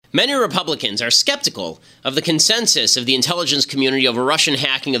Many Republicans are skeptical of the consensus of the intelligence community over Russian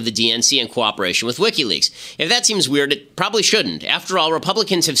hacking of the DNC and cooperation with WikiLeaks. If that seems weird, it probably shouldn't. After all,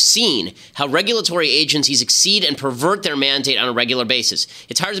 Republicans have seen how regulatory agencies exceed and pervert their mandate on a regular basis.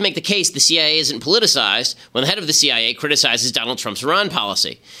 It's hard to make the case the CIA isn't politicized when the head of the CIA criticizes Donald Trump's Iran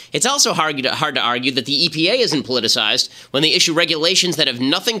policy. It's also hard to argue that the EPA isn't politicized when they issue regulations that have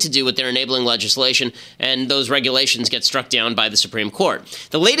nothing to do with their enabling legislation, and those regulations get struck down by the Supreme Court.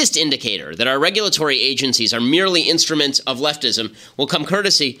 The latest indicator that our regulatory agencies are merely instruments of leftism will come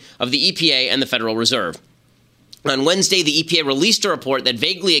courtesy of the EPA and the Federal Reserve. On Wednesday, the EPA released a report that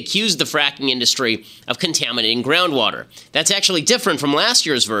vaguely accused the fracking industry of contaminating groundwater. That's actually different from last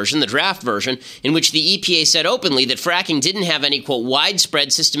year's version, the draft version, in which the EPA said openly that fracking didn't have any, quote,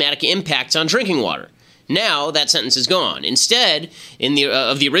 widespread systematic impacts on drinking water. Now, that sentence is gone. Instead,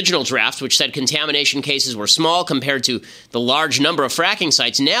 of the original draft, which said contamination cases were small compared to the large number of fracking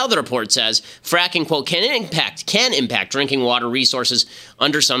sites, now the report says fracking, quote, can impact drinking water resources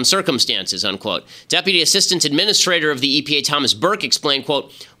under some circumstances, unquote. Deputy Assistant Administrator of the EPA, Thomas Burke, explained,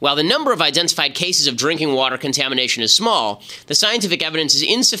 quote, while the number of identified cases of drinking water contamination is small, the scientific evidence is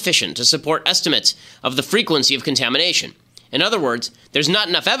insufficient to support estimates of the frequency of contamination. In other words, there's not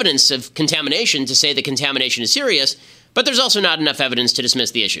enough evidence of contamination to say that contamination is serious, but there's also not enough evidence to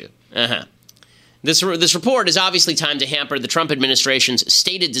dismiss the issue. This report is obviously timed to hamper the Trump administration's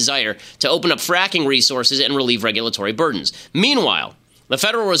stated desire to open up fracking resources and relieve regulatory burdens. Meanwhile, the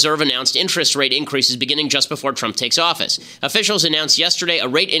Federal Reserve announced interest rate increases beginning just before Trump takes office. Officials announced yesterday a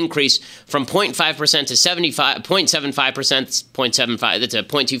rate increase from 0.5% to 0.75%, that's a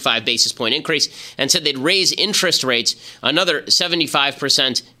 0.25 basis point increase, and said they'd raise interest rates another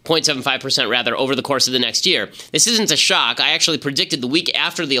 0.75% rather, over the course of the next year. This isn't a shock. I actually predicted the week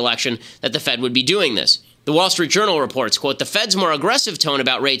after the election that the Fed would be doing this. The Wall Street Journal reports, quote, the Fed's more aggressive tone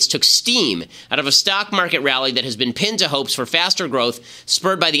about rates took steam out of a stock market rally that has been pinned to hopes for faster growth,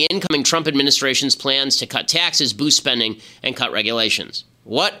 spurred by the incoming Trump administration's plans to cut taxes, boost spending, and cut regulations.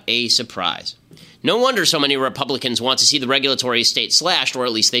 What a surprise. No wonder so many Republicans want to see the regulatory state slashed, or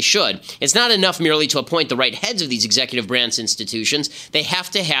at least they should. It's not enough merely to appoint the right heads of these executive branch institutions. They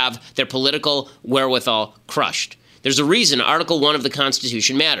have to have their political wherewithal crushed. There's a reason Article 1 of the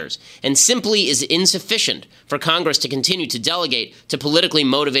Constitution matters, and simply is insufficient for Congress to continue to delegate to politically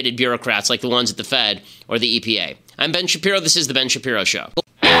motivated bureaucrats like the ones at the Fed or the EPA. I'm Ben Shapiro. This is The Ben Shapiro Show.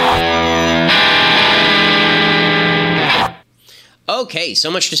 Okay, so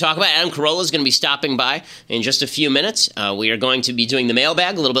much to talk about. Adam Carolla is going to be stopping by in just a few minutes. We are going to be doing the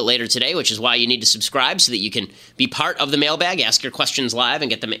mailbag a little bit later today, which is why you need to subscribe so that you can be part of the mailbag, ask your questions live, and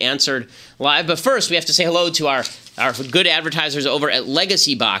get them answered live. But first, we have to say hello to our good advertisers over at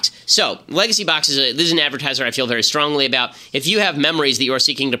Legacy Box. So, Legacy Box this is an advertiser I feel very strongly about. If you have memories that you are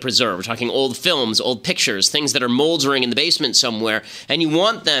seeking to preserve, we're talking old films, old pictures, things that are moldering in the basement somewhere, and you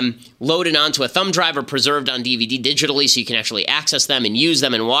want them loaded onto a thumb drive or preserved on DVD digitally so you can actually access them and use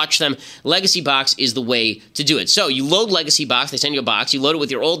them and watch them, Legacy Box is the way to do it. So you load Legacy Box, they send you a box, you load it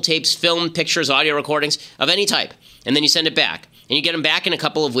with your old tapes, film, pictures, audio recordings of any type, and then you send it back. And you get them back in a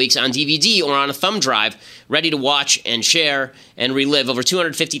couple of weeks on DVD or on a thumb drive, ready to watch and share and relive. Over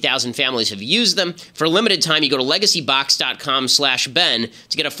 250,000 families have used them. For a limited time, you go to legacybox.com/Ben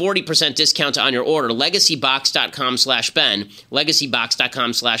to get a 40% discount on your order. Legacybox.com/Ben.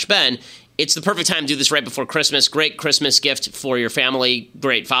 Legacybox.com/Ben. It's the perfect time to do this right before Christmas. Great Christmas gift for your family.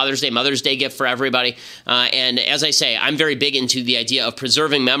 Great Father's Day, Mother's Day gift for everybody. And as I say, I'm very big into the idea of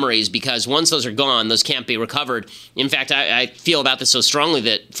preserving memories because once those are gone, those can't be recovered. In fact, I feel about this so strongly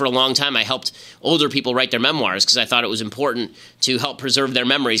that for a long time I helped older people write their memoirs because I thought it was important to help preserve their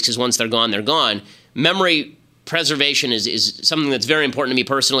memories because once they're gone, they're gone. Memory preservation is something that's very important to me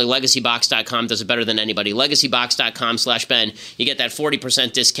personally. LegacyBox.com does it better than anybody. LegacyBox.com/Ben. You get that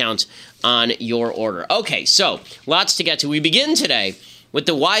 40% discount on your order. Okay, so lots to get to. We begin today with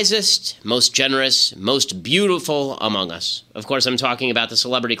the wisest, most generous, most beautiful among us. Of course, I'm talking about the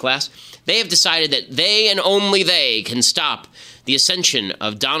celebrity class. They have decided that they and only they can stop the ascension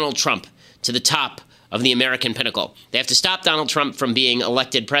of Donald Trump to the top of the American pinnacle. They have to stop Donald Trump from being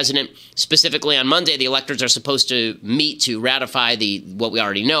elected president. Specifically, on Monday, the electors are supposed to meet to ratify what we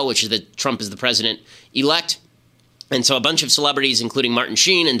already know, which is that Trump is the president-elect. And so a bunch of celebrities, including Martin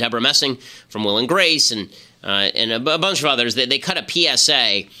Sheen and Deborah Messing from Will and Grace and a bunch of others, they cut a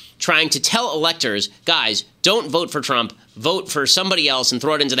PSA trying to tell electors, guys, don't vote for Trump, vote for somebody else and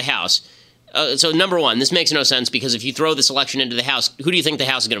throw it into the House. So number one, this makes no sense because if you throw this election into the House, who do you think the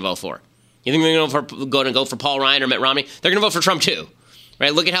House is going to vote for? You think they're going to go for Paul Ryan or Mitt Romney? They're going to vote for Trump too.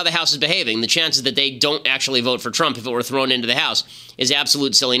 right? Look at how the House is behaving. The chances that they don't actually vote for Trump if it were thrown into the House is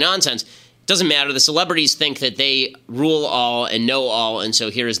absolute silly nonsense. Doesn't matter. The celebrities think that they rule all and know all, and so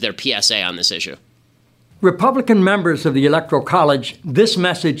here is their PSA on this issue. Republican members of the Electoral College, this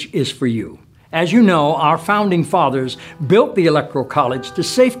message is for you. As you know, our founding fathers built the Electoral College to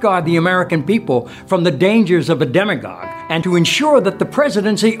safeguard the American people from the dangers of a demagogue and to ensure that the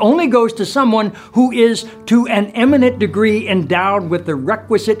presidency only goes to someone who is, to an eminent degree, endowed with the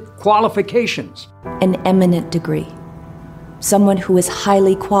requisite qualifications. An eminent degree. Someone who is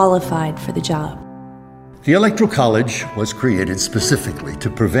highly qualified for the job. The Electoral College was created specifically to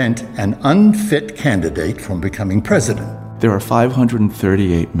prevent an unfit candidate from becoming president. There are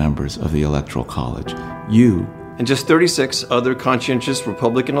 538 members of the Electoral College. You and just 36 other conscientious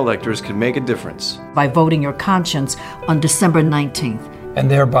Republican electors can make a difference by voting your conscience on December 19th. And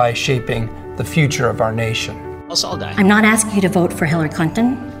thereby shaping the future of our nation. I'm not asking you to vote for Hillary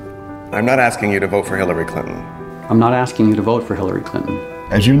Clinton. I'm not asking you to vote for Hillary Clinton. I'm not asking you to vote for Hillary Clinton.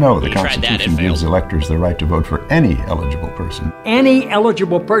 As you know, the Constitution gives electors the right to vote for any eligible person. Any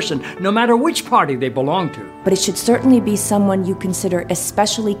eligible person, no matter which party they belong to. But it should certainly be someone you consider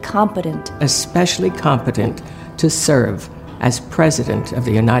especially competent. Especially competent to serve as President of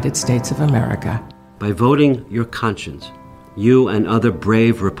the United States of America. By voting your conscience, you and other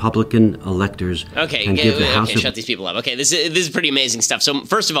brave Republican electors can give the House shut these people up. Okay, this is pretty amazing stuff. So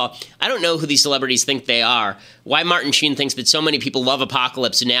first of all, I don't know who these celebrities think they are. Why Martin Sheen thinks that so many people love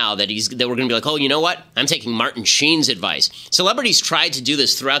Apocalypse Now that we're going to be like, oh, you know what? I'm taking Martin Sheen's advice. Celebrities tried to do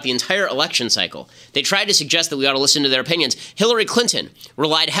this throughout the entire election cycle. They tried to suggest that we ought to listen to their opinions. Hillary Clinton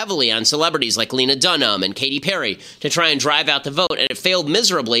relied heavily on celebrities like Lena Dunham and Katy Perry to try and drive out the vote, and it failed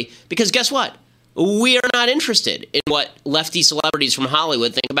miserably because guess what? We are not interested in what lefty celebrities from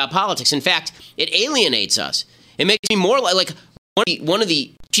Hollywood think about politics. In fact, it alienates us. It makes me more like one of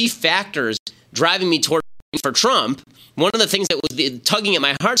the chief factors driving me toward for Trump. One of the things that was tugging at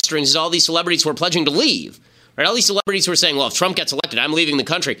my heartstrings is all these celebrities who are pledging to leave. Right? All these celebrities who are saying, well, if Trump gets elected, I'm leaving the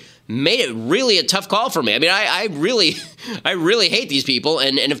country, made it really a tough call for me. I mean, I really hate these people.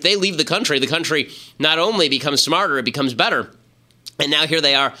 And if they leave the country not only becomes smarter, it becomes better. And now here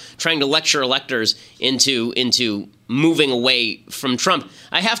they are trying to lecture electors into moving away from Trump.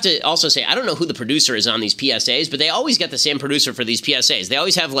 I have to also say, I don't know who the producer is on these PSAs, but they always get the same producer for these PSAs. They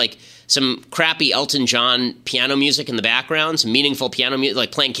always have like some crappy Elton John piano music in the background, some meaningful piano music,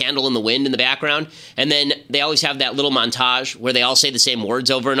 like playing Candle in the Wind in the background. And then they always have that little montage where they all say the same words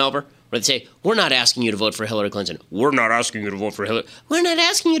over and over. Where they say, we're not asking you to vote for Hillary Clinton. We're not asking you to vote for Hillary. We're not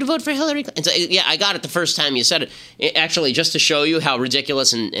asking you to vote for Hillary Clinton. So, yeah, I got it the first time you said it. Actually, just to show you how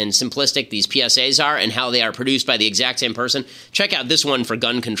ridiculous and simplistic these PSAs are and how they are produced by the exact same person, check out this one for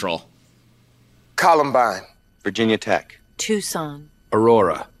gun control. Columbine. Virginia Tech. Tucson.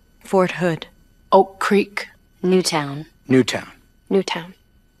 Aurora. Fort Hood. Oak Creek. Newtown. Newtown. Newtown.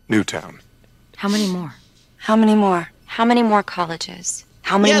 Newtown. How many more? How many more? How many more colleges?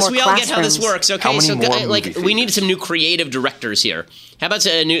 How many more classrooms? Yes, we all get how this works. Okay, so we need some new creative directors here. How about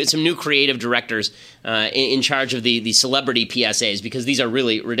some new creative directors in charge of the celebrity PSAs, because these are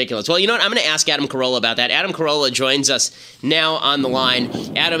really ridiculous. Well, you know what? I'm going to ask Adam Carolla about that. Adam Carolla joins us now on the line.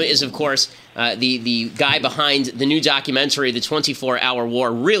 Adam is, of course, the guy behind the new documentary, The 24-Hour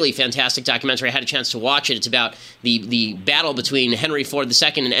War. Really fantastic documentary. I had a chance to watch it. It's about the battle between Henry Ford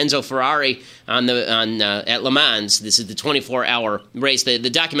II and Enzo Ferrari at Le Mans. This is the 24-hour race. The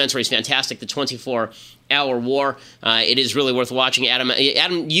documentary is fantastic. The 24-Hour War. It is really worth watching. Adam,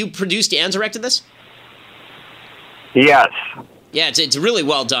 you produced and directed this? Yes. Yeah, it's really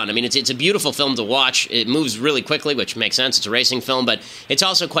well done. I mean, it's a beautiful film to watch. It moves really quickly, which makes sense. It's a racing film, but it's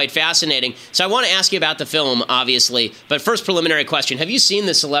also quite fascinating. So I want to ask you about the film, obviously. But first, preliminary question. Have you seen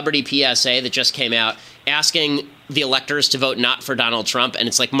the celebrity PSA that just came out asking the electors to vote not for Donald Trump? And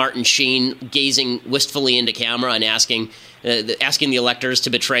it's like Martin Sheen gazing wistfully into camera and asking the electors to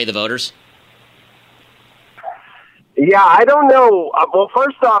betray the voters? Yeah, I don't know. Well,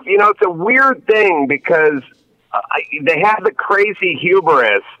 first off, it's a weird thing because they have the crazy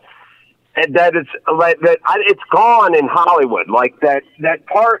hubris that it's gone in Hollywood. Like that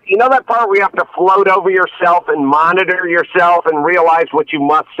part, that part where you have to float over yourself and monitor yourself and realize what you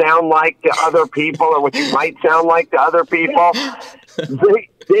must sound like to other people or what you might sound like to other people.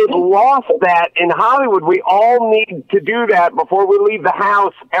 They've lost that in Hollywood. We all need to do that before we leave the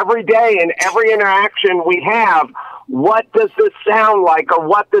house every day, and every interaction we have. What does this sound like, or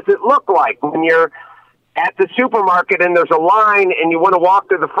what does it look like when you're at the supermarket and there's a line and you want to walk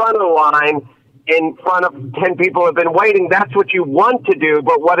to the front of the line in front of 10 people who have been waiting? That's what you want to do,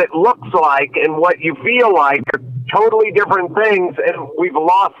 but what it looks like and what you feel like are totally different things, and we've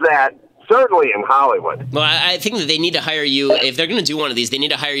lost that. Certainly in Hollywood. Well, I think that they need to hire you. If they're going to do one of these, they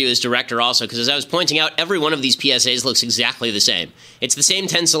need to hire you as director also, because as I was pointing out, every one of these PSAs looks exactly the same. It's the same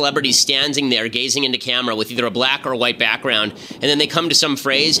 10 celebrities standing there gazing into camera with either a black or a white background, and then they come to some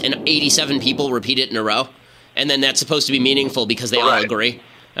phrase, and 87 people repeat it in a row, and then that's supposed to be meaningful because they all agree.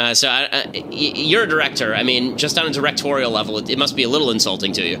 So you're a director. I mean, just on a directorial level, it must be a little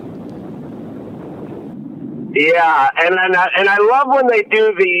insulting to you. Yeah, and I love when they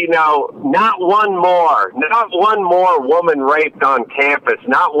do the, not one more woman raped on campus,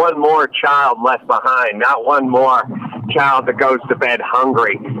 not one more child left behind, not one more child that goes to bed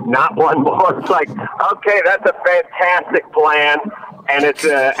hungry, not one more. It's like, okay, that's a fantastic plan, and it's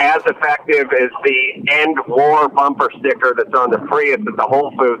as effective as the end war bumper sticker that's on the Prius at the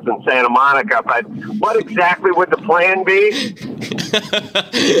Whole Foods in Santa Monica. But what exactly would the plan be?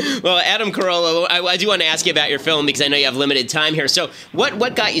 Well, Adam Carolla, I do want to ask you about your film because I know you have limited time here. So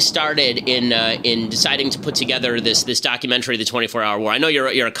what got you started in deciding to put together this documentary, The 24-Hour War? I know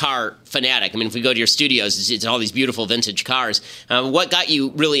you're a car fanatic. I mean, if we go to your studios, it's all these beautiful vintage cars. What got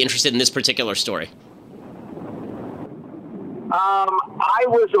you really interested in this particular story? I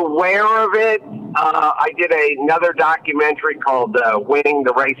was aware of it. I did another documentary called Winning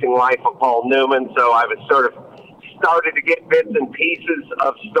the Racing Life of Paul Newman, so I was sort of started to get bits and pieces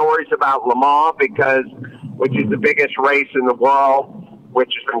of stories about Le Mans, which is the biggest race in the world,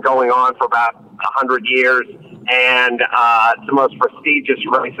 which has been going on for about 100 years, and it's the most prestigious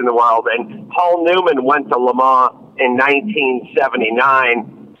race in the world. And Paul Newman went to Le Mans in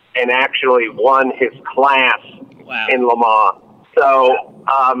 1979 and actually won his class in Le Mans. So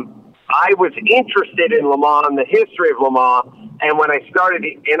I was interested in Le Mans and the history of Le Mans. And when I started,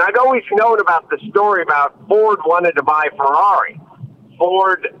 and I'd always known about the story about Ford wanted to buy Ferrari.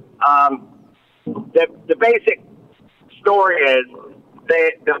 Ford, the basic story is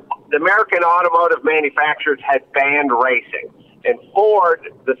the American automotive manufacturers had banned racing. And Ford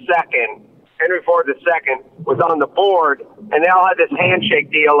II, Henry Ford II, was on the board, and they all had this handshake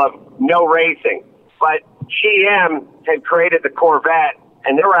deal of no racing. But GM had created the Corvette,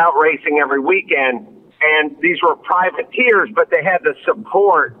 and they were out racing every weekend. And these were privateers, but they had the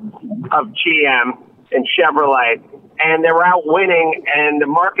support of GM and Chevrolet, and they were out winning, and the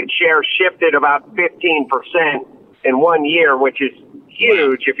market share shifted about 15% in 1 year, which is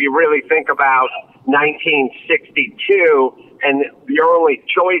huge if you really think about 1962, and your only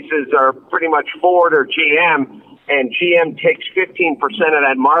choices are pretty much Ford or GM, and GM takes 15% of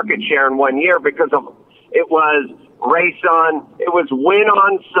that market share in 1 year because of it was win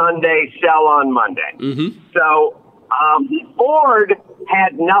on Sunday, sell on Monday. Mm-hmm. So Ford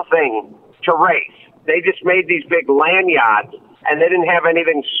had nothing to race. They just made these big land yachts, and they didn't have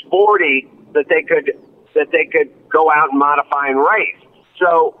anything sporty that they could go out and modify and race.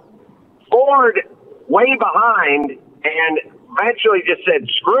 So Ford, way behind, and eventually just said,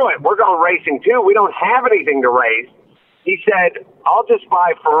 screw it, we're going racing too. We don't have anything to race. He said, I'll just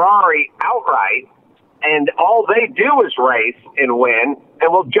buy Ferrari outright, and all they do is race and win,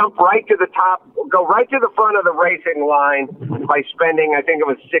 and we'll jump right to the top, we'll go right to the front of the racing line by spending, I think it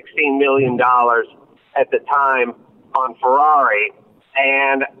was $16 million at the time on Ferrari.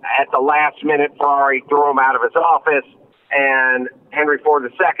 And at the last minute, Ferrari threw him out of his office, and Henry Ford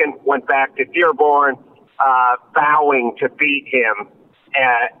II went back to Dearborn, vowing to beat him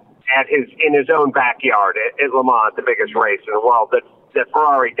in his own backyard at Le Mans, the biggest race in the world that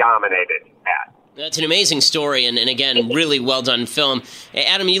Ferrari dominated at. That's an amazing story, and again, really well done film.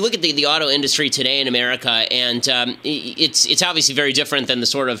 Adam, you look at the auto industry today in America, and it's obviously very different than the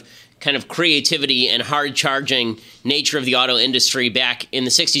sort of kind of creativity and hard-charging nature of the auto industry back in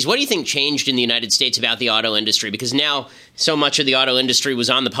the 60s. What do you think changed in the United States about the auto industry? Because now so much of the auto industry was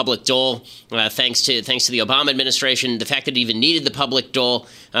on the public dole, thanks to the Obama administration. The fact that it even needed the public dole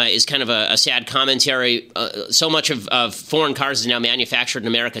is kind of a sad commentary. So much of foreign cars is now manufactured in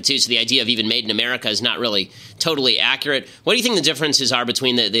America, too, so the idea of even made in America is not really totally accurate. What do you think the differences are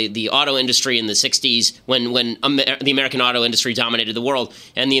between the auto industry in the 60s when the American auto industry dominated the world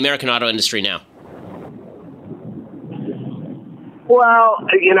and the American auto industry now? Well,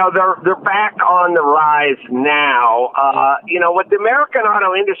 they're back on the rise now. What the American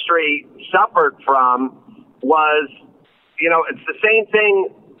auto industry suffered from was, it's the same thing.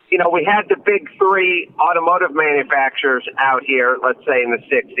 We had the big three automotive manufacturers out here, let's say in the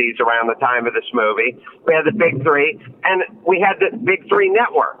 60s, around the time of this movie. We had the big three, and we had the big three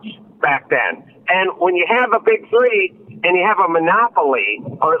networks back then. And when you have a big three and you have a monopoly,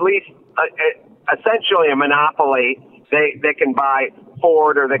 or at least essentially a monopoly, they can buy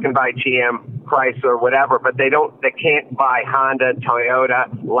Ford or they can buy GM Chrysler, whatever, but they can't buy Honda, Toyota,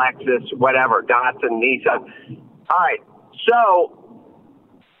 Lexus, whatever, Datsun, Nissan. All right. So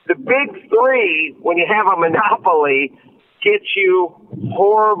the big three, when you have a monopoly, gets you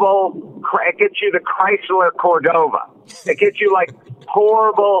it gets you the Chrysler Cordova. It gets you like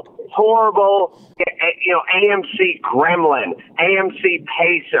horrible, AMC Gremlin, AMC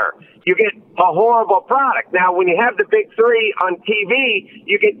Pacer. You get a horrible product. Now, when you have the big three on TV,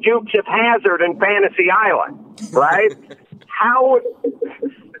 you get Dukes of Hazzard and Fantasy Island, right? How would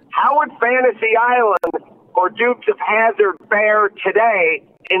Fantasy Island or Dukes of Hazzard fare today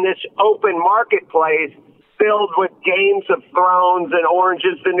in this open marketplace filled with Games of Thrones and Orange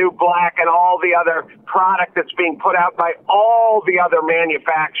is the New Black and all the other product that's being put out by all the other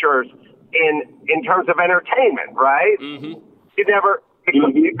manufacturers in terms of entertainment, right? Mm-hmm.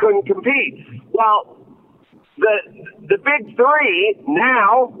 You couldn't compete. Well, the big three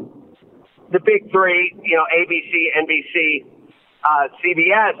now, ABC, NBC,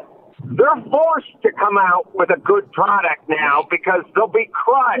 CBS, they're forced to come out with a good product now because they'll be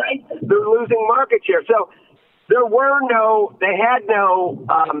crushed. They're losing market share. So they were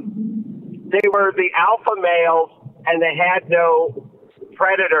the alpha males, and they had no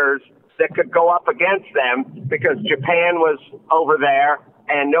predators that could go up against them because Japan was over there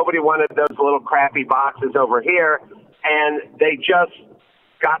and nobody wanted those little crappy boxes over here. And they just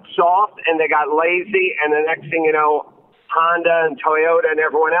got soft and they got lazy. And the next thing you know, Honda and Toyota and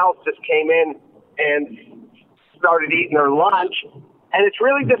everyone else just came in and started eating their lunch. And it's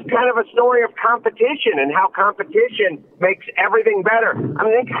really just kind of a story of competition and how competition makes everything better. I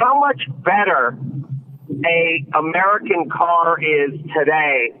mean, think how much better a American car is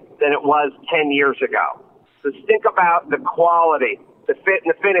today than it was 10 years ago. So think about the quality, the fit and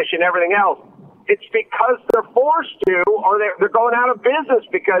the finish and everything else. It's because they're forced to, or they're going out of business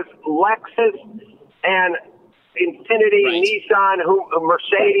because Lexus and Infiniti, Nissan,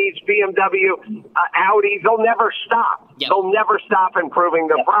 Mercedes, BMW, Audi, they'll never stop. Yep. They'll never stop improving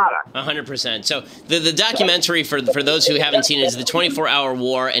their product. 100%. So the documentary, for those who haven't seen it, is The 24-Hour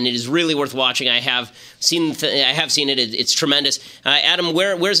War, and it is really worth watching. I have seen it. It's tremendous. Adam,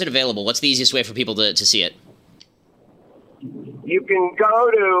 where is it available? What's the easiest way for people to see it? You can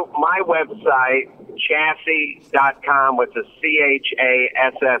go to my website, chassis.com, with a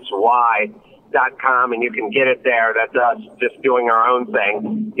CHASSY.com, and you can get it there. That's us just doing our own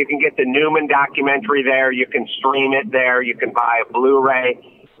thing. You can get the Newman documentary there. You can stream it there. You can buy a Blu-ray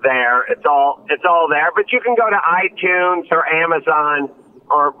there. It's all there. But you can go to iTunes or Amazon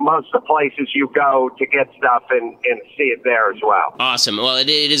or most of the places you go to get stuff and see it there as well. Awesome. Well, it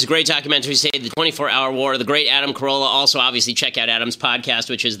is a great documentary, say, The 24-Hour War, the great Adam Carolla. Also, obviously, check out Adam's podcast,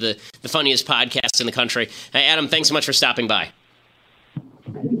 which is the funniest podcast in the country. Adam, thanks so much for stopping by.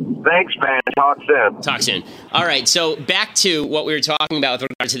 Thanks, man. Talk soon. All right, so back to what we were talking about with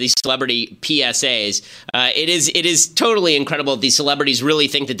regard to these celebrity PSAs. It is totally incredible that these celebrities really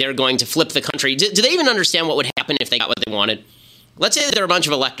think that they're going to flip the country. Do they even understand what would happen if they got what they wanted? Let's say that there are a bunch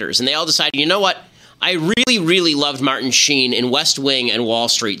of electors, and they all decided, you know what? I really, really loved Martin Sheen in West Wing and Wall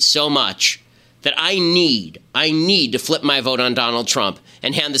Street so much that I need to flip my vote on Donald Trump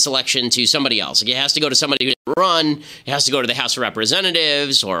and hand this election to somebody else. It has to go to somebody who didn't run. It has to go to the House of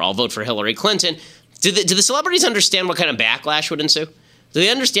Representatives, or I'll vote for Hillary Clinton. Do the celebrities understand what kind of backlash would ensue? Do they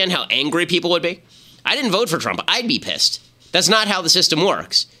understand how angry people would be? I didn't vote for Trump. I'd be pissed. That's not how the system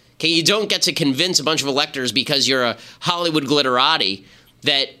works. Okay, you don't get to convince a bunch of electors because you're a Hollywood glitterati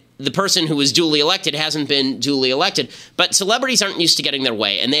that the person who was duly elected hasn't been duly elected. But celebrities aren't used to getting their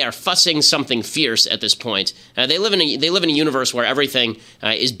way, and they are fussing something fierce at this point. They live in a universe where everything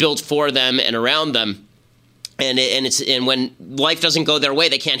is built for them and around them. And when life doesn't go their way,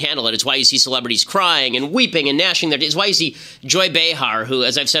 they can't handle it. It's why you see celebrities crying and weeping and gnashing their teeth. It's why you see Joy Behar, who,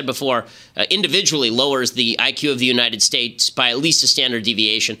 as I've said before, individually lowers the IQ of the United States by at least a standard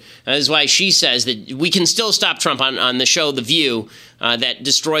deviation. That is why she says that we can still stop Trump on the show The View that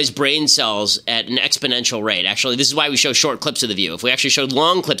destroys brain cells at an exponential rate. Actually, this is why we show short clips of The View. If we actually showed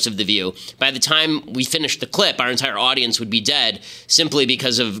long clips of The View, by the time we finished the clip, our entire audience would be dead simply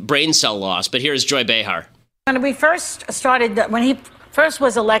because of brain cell loss. But here's Joy Behar. When we first started, when he first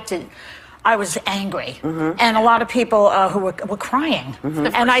was elected, I was angry. Mm-hmm. And a lot of people who were crying.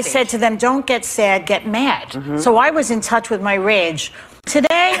 Mm-hmm. And I said to them, don't get sad, get mad. Mm-hmm. So I was in touch with my rage.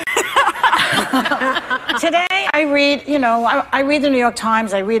 Today, I read, I read the New York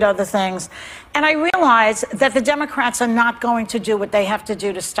Times, I read other things, and I realize that the Democrats are not going to do what they have to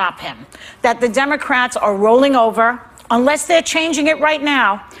do to stop him. That the Democrats are rolling over. Unless they're changing it right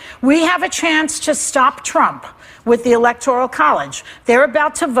now, we have a chance to stop Trump with the Electoral College. They're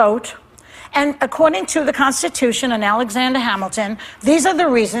about to vote, And according to the Constitution and Alexander Hamilton, these are the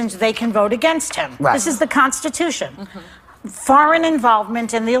reasons they can vote against him. Right. This is the Constitution. Foreign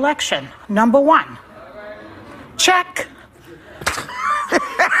involvement in the election, number 1. Check.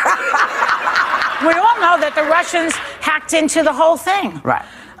 We all know that the Russians hacked into the whole thing. Right.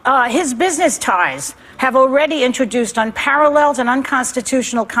 His business ties have already introduced unparalleled and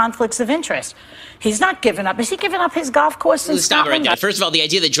unconstitutional conflicts of interest. He's not given up. Has he given up his golf course in Stop Scotland? it right there. First of all, the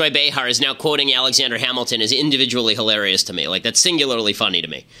idea that Joy Behar is now quoting Alexander Hamilton is individually hilarious to me. Like, that's singularly funny to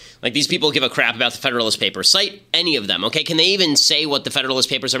me. Like, these people give a crap about the Federalist Papers. Cite any of them, okay? Can they even say what the Federalist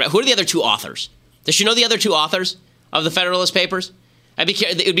Papers are about? Who are the other 2 authors? Does she know the other 2 authors of the Federalist Papers?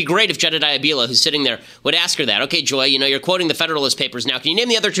 It would be great if Jedediah Bila, who's sitting there, would ask her that. Okay, Joy, you're quoting the Federalist Papers now. Can you name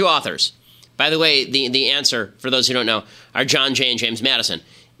the other 2 authors? By the way, the answer, for those who don't know, are John Jay and James Madison.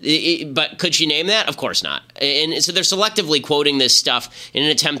 But could she name that? Of course not. And so they're selectively quoting this stuff in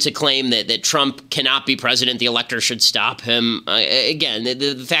an attempt to claim that Trump cannot be president, the electors should stop him. Again,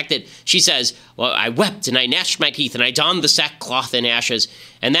 the fact that she says, well, I wept and I gnashed my teeth and I donned the sackcloth in ashes,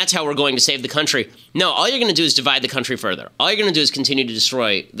 and that's how we're going to save the country. No, all you're going to do is divide the country further. All you're going to do is continue to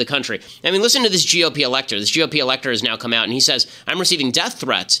destroy the country. I mean, listen to this GOP elector. This GOP elector has now come out and he says, I'm receiving death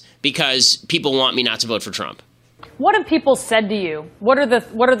threats because people want me not to vote for Trump. What have people said to you? What are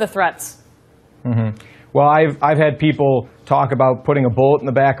the threats? Mm-hmm. Well, I've had people talk about putting a bullet in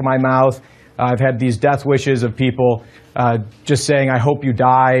the back of my mouth. I've had these death wishes of people just saying, I hope you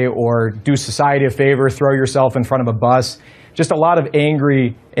die, or do society a favor, throw yourself in front of a bus. Just a lot of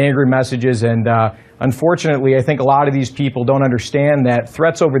angry messages. And unfortunately, I think a lot of these people don't understand that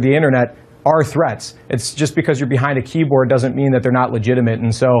threats over the internet are threats. It's just because you're behind a keyboard doesn't mean that they're not legitimate.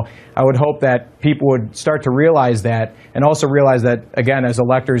 And so I would hope that people would start to realize that, and also realize that, again, as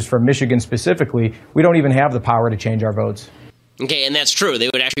electors from Michigan specifically, we don't even have the power to change our votes. Okay, and that's true. They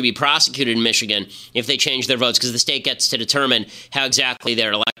would actually be prosecuted in Michigan if they change their votes, because the state gets to determine how exactly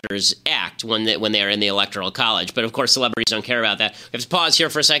their electors act when they are in the Electoral College. But, of course, celebrities don't care about that. We have to pause here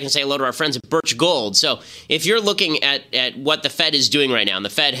for a second and say hello to our friends at Birch Gold. So if you're looking at what the Fed is doing right now, and the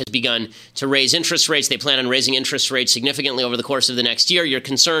Fed has begun to raise interest rates, they plan on raising interest rates significantly over the course of the next year, you're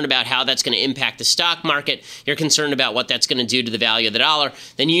concerned about how that's going to impact the stock market, you're concerned about what that's going to do to the value of the dollar,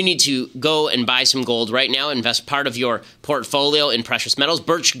 then you need to go and buy some gold right now, invest part of your portfolio in precious metals.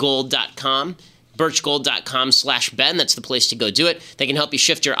 Birchgold.com. Birchgold.com/Ben. That's the place to go do it. They can help you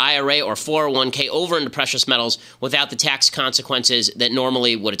shift your IRA or 401k over into precious metals without the tax consequences that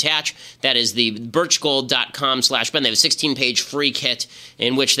normally would attach. That is the Birchgold.com/Ben. They have a 16-page free kit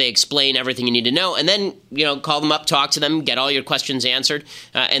in which they explain everything you need to know. And then, call them up, talk to them, get all your questions answered,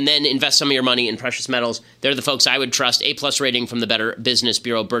 and then invest some of your money in precious metals. They're the folks I would trust. A+ rating from the Better Business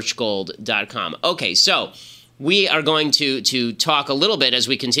Bureau, Birchgold.com. Okay, so we are going to talk a little bit as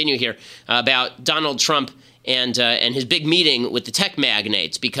we continue here about Donald Trump and his big meeting with the tech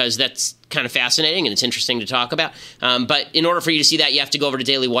magnates, because that's kind of fascinating and it's interesting to talk about. But in order for you to see that, you have to go over to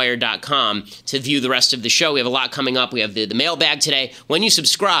dailywire.com to view the rest of the show. We have a lot coming up. We have the mailbag today. When you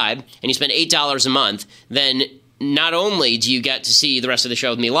subscribe and you spend $8 a month, then not only do you get to see the rest of the show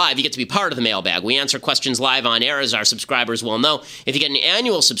with me live, you get to be part of the mailbag. We answer questions live on air, as our subscribers will know. If you get an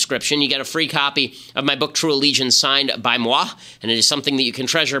annual subscription, you get a free copy of my book, True Allegiance, signed by moi, and it is something that you can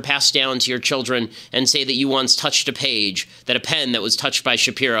treasure, pass down to your children, and say that you once touched a page that a pen that was touched by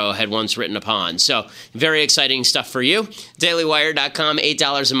Shapiro had once written upon. So, very exciting stuff for you. DailyWire.com,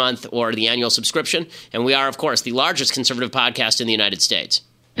 $8 a month, or the annual subscription. And we are, of course, the largest conservative podcast in the United States.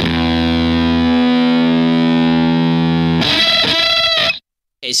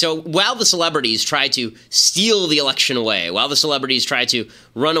 Okay, so while the celebrities try to steal the election away, while the celebrities try to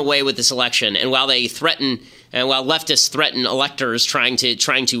run away with this election, and while they threaten, and while leftists threaten electors trying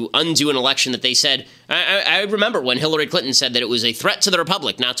to undo an election that they said, I remember when Hillary Clinton said that it was a threat to the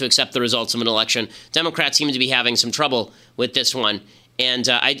republic not to accept the results of an election. Democrats seem to be having some trouble with this one. And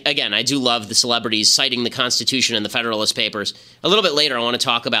I do love the celebrities citing the Constitution and the Federalist Papers. A little bit later, I want to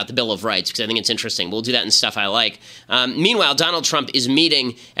talk about the Bill of Rights, because I think it's interesting. We'll do that in stuff I like. Meanwhile, Donald Trump is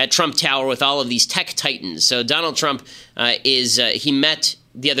meeting at Trump Tower with all of these tech titans. So Donald Trump he met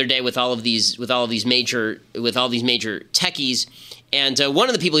the other day with all these major techies. And one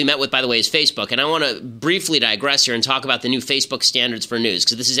of the people he met with, by the way, is Facebook. And I want to briefly digress here and talk about the new Facebook standards for news,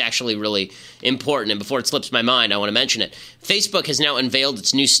 because this is actually really important. And before it slips my mind, I want to mention it. Facebook has now unveiled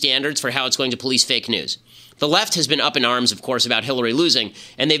its new standards for how it's going to police fake news. The left has been up in arms, of course, about Hillary losing,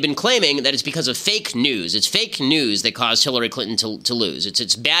 and they've been claiming that it's because of fake news. It's fake news that caused Hillary Clinton to lose.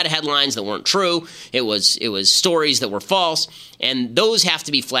 It's bad headlines that weren't true. It was stories that were false, and those have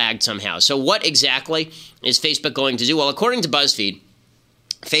to be flagged somehow. So what exactly is Facebook going to do? Well, according to BuzzFeed,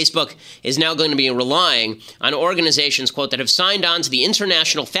 Facebook is now going to be relying on organizations, quote, that have signed on to the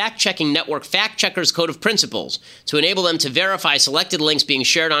International Fact-Checking Network Fact Checkers Code of Principles to enable them to verify selected links being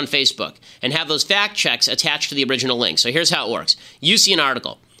shared on Facebook and have those fact checks attached to the original link. So here's how it works. You see an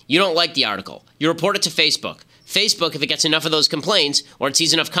article. You don't like the article. You report it to Facebook. Facebook, if it gets enough of those complaints, or it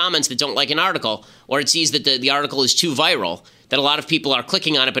sees enough comments that don't like an article, or it sees that the article is too viral, that a lot of people are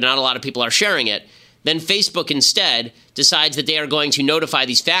clicking on it but not a lot of people are sharing it, then Facebook instead decides that they are going to notify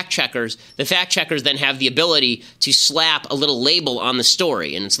these fact checkers. The fact checkers then have the ability to slap a little label on the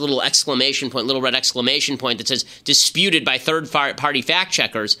story, and it's a little exclamation point, little red exclamation point that says disputed by third-party fact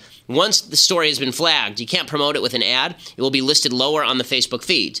checkers. Once the story has been flagged, you can't promote it with an ad. It will be listed lower on the Facebook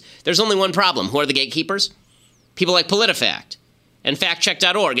feeds. There's only one problem. Who are the gatekeepers? People like PolitiFact and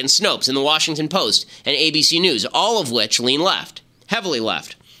FactCheck.org and Snopes and the Washington Post and ABC News, all of which lean left, heavily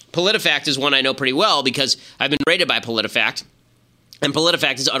left. PolitiFact is one I know pretty well because I've been rated by PolitiFact, and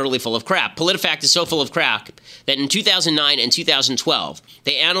PolitiFact is utterly full of crap. PolitiFact is so full of crap that in 2009 and 2012,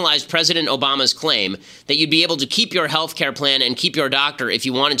 they analyzed President Obama's claim that you'd be able to keep your health care plan and keep your doctor if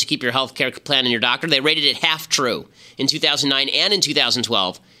you wanted to keep your health care plan and your doctor. They rated it half true in 2009 and in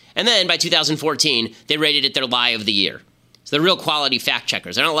 2012. And then by 2014, they rated it their lie of the year. So they're real quality fact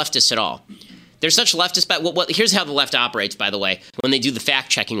checkers. They're not leftists at all. They're such leftists. But here's how the left operates, by the way, when they do the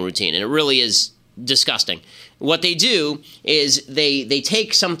fact-checking routine, and it really is disgusting. What they do is they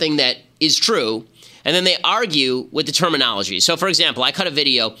take something that is true, and then they argue with the terminology. So, for example, I cut a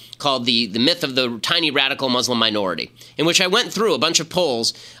video called The Myth of the Tiny Radical Muslim Minority, in which I went through a bunch of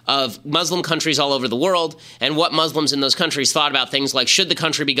polls of Muslim countries all over the world and what Muslims in those countries thought about things like, should the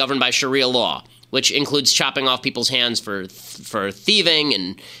country be governed by Sharia law, which includes chopping off people's hands for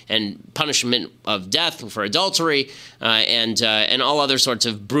thieving and punishment of death for adultery and all other sorts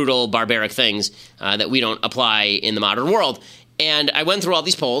of brutal, barbaric things that we don't apply in the modern world. And I went through all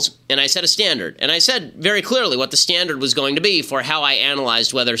these polls, and I set a standard. And I said very clearly what the standard was going to be for how I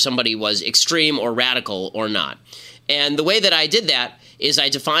analyzed whether somebody was extreme or radical or not. And the way that I did that is I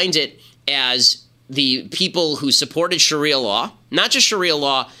defined it as the people who supported Sharia law, not just Sharia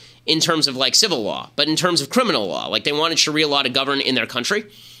law in terms of like civil law, but in terms of criminal law. Like they wanted Sharia law to govern in their country.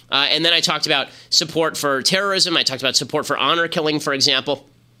 And then I talked about support for terrorism. I talked about support for honor killing, for example.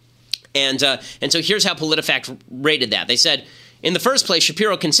 And so here's how PolitiFact rated that. They said, in the first place,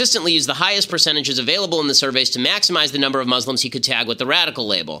 Shapiro consistently used the highest percentages available in the surveys to maximize the number of Muslims he could tag with the radical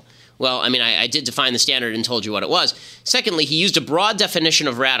label. Well, I mean, I did define the standard and told you what it was. Secondly, he used a broad definition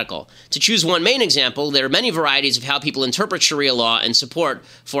of radical. To choose one main example, there are many varieties of how people interpret Sharia law, and support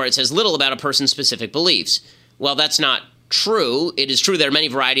for it says little about a person's specific beliefs. Well, that's not true. It is true there are many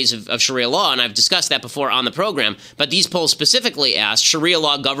varieties of Sharia law, and I've discussed that before on the program, but these polls specifically asked Sharia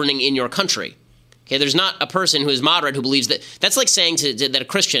law governing in your country. Okay, there's not a person who is moderate who believes that. That's like saying that a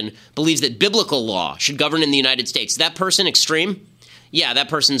Christian believes that biblical law should govern in the United States. Is that person extreme? Yeah, that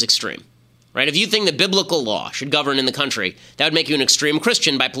person's extreme. Right? If you think that biblical law should govern in the country, that would make you an extreme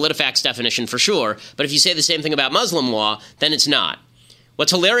Christian by PolitiFact's definition for sure. But if you say the same thing about Muslim law, then it's not.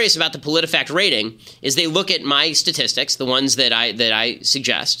 What's hilarious about the PolitiFact rating is they look at my statistics, the ones that I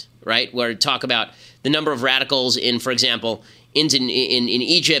suggest, right, where talk about the number of radicals in, for example, in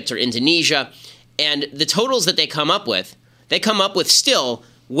Egypt or Indonesia. And the totals that they come up with still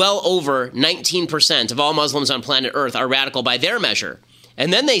well over 19% of all Muslims on planet Earth are radical by their measure.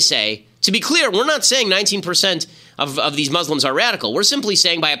 And then they say, to be clear, we're not saying 19% of these Muslims are radical. We're simply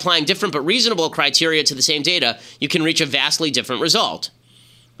saying by applying different but reasonable criteria to the same data, you can reach a vastly different result.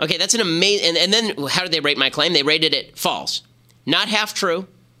 Okay, that's an amazing... And then how did they rate my claim? They rated it false. Not half true,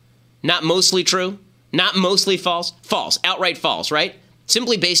 not mostly true, not mostly false, false, outright false, right?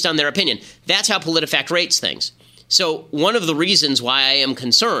 Simply based on their opinion. That's how PolitiFact rates things. So one of the reasons why I am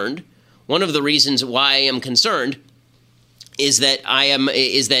concerned is that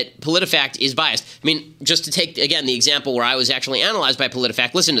PolitiFact is biased. I mean, just to take, again, the example where I was actually analyzed by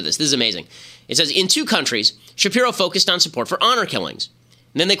PolitiFact, listen to this. This is amazing. It says, in 2 countries, Shapiro focused on support for honor killings.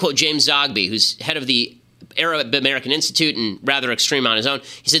 And then they quote James Zogby, who's head of the Arab American Institute and rather extreme on his own.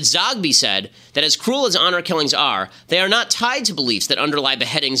 He said, Zogby said that as cruel as honor killings are, they are not tied to beliefs that underlie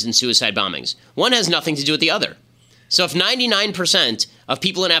beheadings and suicide bombings. One has nothing to do with the other. So if 99% of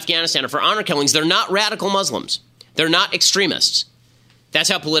people in Afghanistan are for honor killings, they're not radical Muslims. They're not extremists. That's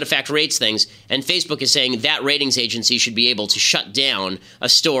how PolitiFact rates things, and Facebook is saying that ratings agency should be able to shut down a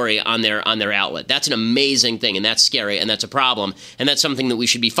story on their outlet. That's an amazing thing, and that's scary, and that's a problem, and that's something that we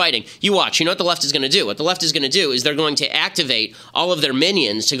should be fighting. You watch. You know what the left is going to do? What the left is going to do is they're going to activate all of their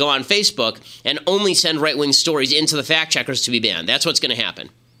minions to go on Facebook and only send right-wing stories into the fact checkers to be banned. That's what's going to happen.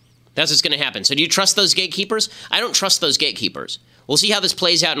 That's what's going to happen. So do you trust those gatekeepers? I don't trust those gatekeepers. We'll see how this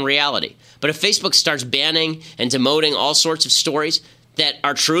plays out in reality. But if Facebook starts banning and demoting all sorts of stories that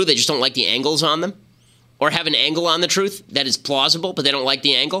are true, they just don't like the angles on them, or have an angle on the truth that is plausible, but they don't like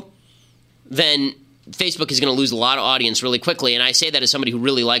the angle, then Facebook is going to lose a lot of audience really quickly. And I say that as somebody who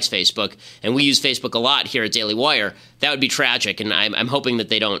really likes Facebook, and we use Facebook a lot here at Daily Wire. That would be tragic, and I'm hoping that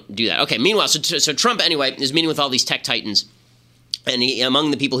they don't do that. Okay, meanwhile, so Trump, anyway, is meeting with all these tech titans. And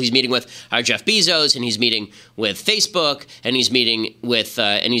among the people he's meeting with are Jeff Bezos, and he's meeting with Facebook, and he's meeting with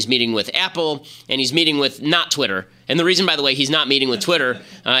Apple, and he's meeting with not Twitter. And the reason, by the way, he's not meeting with Twitter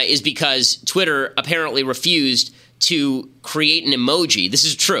is because Twitter apparently refused to create an emoji. This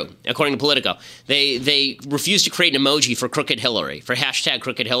is true, according to Politico. They refused to create an emoji for Crooked Hillary, for hashtag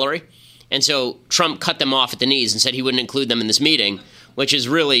Crooked Hillary. And so Trump cut them off at the knees and said he wouldn't include them in this meeting, which is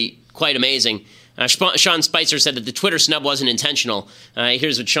really quite amazing. Sean Spicer said that the Twitter snub wasn't intentional.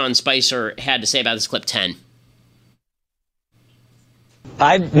 Here's what Sean Spicer had to say about this clip 10.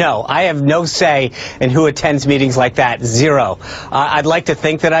 I have no say in who attends meetings like that. Zero. I'd like to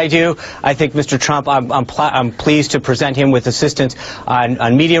think that I do. I think Mr. Trump, I'm pleased to present him with assistance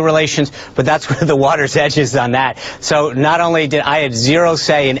on media relations, but that's where the water's edge is on that. So not only did I had zero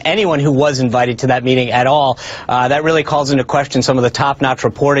say in anyone who was invited to that meeting at all, that really calls into question some of the top-notch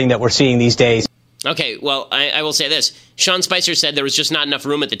reporting that we're seeing these days. Okay, well, I will say this. Sean Spicer said there was just not enough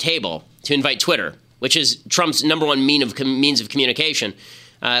room at the table to invite Twitter, which is Trump's number one means of communication.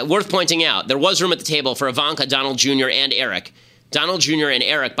 Worth pointing out, there was room at the table for Ivanka, Donald Jr., and Eric. Donald Jr. and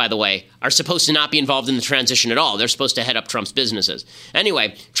Eric, by the way, are supposed to not be involved in the transition at all. They're supposed to head up Trump's businesses.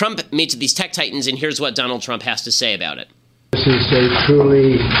 Anyway, Trump meets with these tech titans, and here's what Donald Trump has to say about it. This is a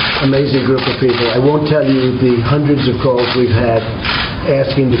truly amazing group of people. I won't tell you the hundreds of calls we've had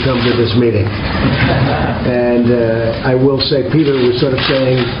asking to come to this meeting. And I will say, Peter was sort of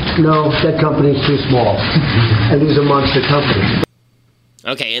saying, no, that company's too small. And these are monster companies.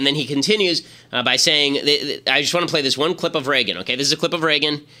 Okay, and then he continues by saying, I just want to play this one clip of Reagan. Okay, this is a clip of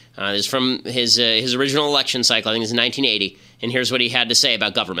Reagan. This is from his original election cycle. I think it's in 1980. And here's what he had to say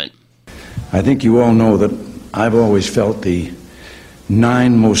about government. I think you all know that I've always felt the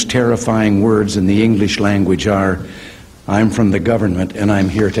 9 most terrifying words in the English language are, I'm from the government and I'm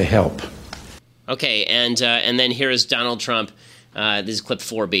here to help. Okay, and then here is Donald Trump. This is clip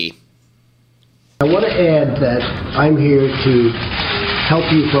 4B. I want to add that I'm here to help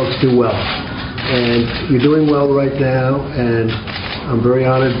you folks do well. And you're doing well right now, and I'm very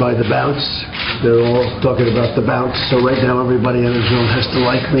honored by the bounce. They're all talking about the bounce, so right now everybody in Israel has to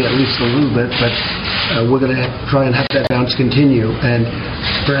like me at least a little bit, but we're going to try and have that bounce continue. And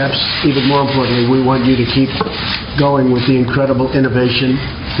perhaps even more importantly, we want you to keep going with the incredible innovation.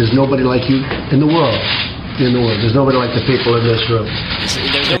 There's nobody like you in the world. There's nobody like the people in this room.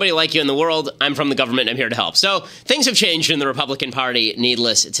 There's nobody like you in the world. I'm from the government. I'm here to help. So things have changed in the Republican Party,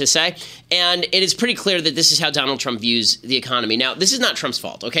 needless to say. And it is pretty clear that this is how Donald Trump views the economy. Now, this is not Trump's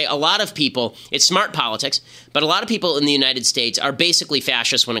fault, okay? A lot of people, it's smart politics, but a lot of people in the United States are basically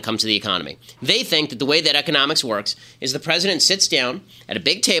fascists when it comes to the economy. They think that the way that economics works is the president sits down at a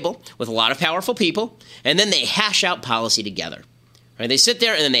big table with a lot of powerful people, and then they hash out policy together. Right? They sit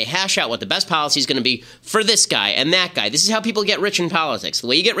there and then they hash out what the best policy is going to be for this guy and that guy. This is how people get rich in politics. The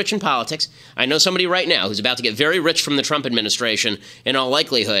way you get rich in politics, I know somebody right now who's about to get very rich from the Trump administration in all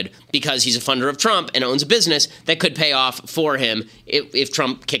likelihood because he's a funder of Trump and owns a business that could pay off for him if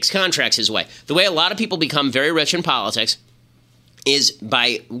Trump kicks contracts his way. The way a lot of people become very rich in politics is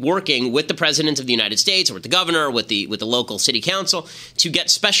by working with the president of the United States or with the governor or with the local city council to get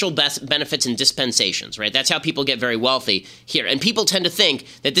special benefits and dispensations, right? That's how people get very wealthy here. And people tend to think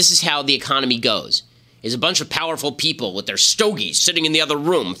that this is how the economy goes, is a bunch of powerful people with their stogies sitting in the other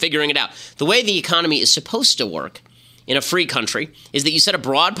room figuring it out. The way the economy is supposed to work in a free country is that you set a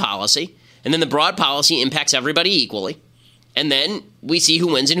broad policy, and then the broad policy impacts everybody equally, and then we see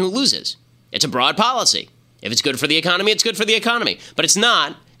who wins and who loses. It's a broad policy. If it's good for the economy, it's good for the economy. But it's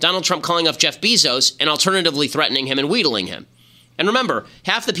not Donald Trump calling off Jeff Bezos and alternatively threatening him and wheedling him. And remember,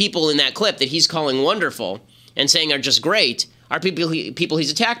 half the people in that clip that he's calling wonderful and saying are just great are people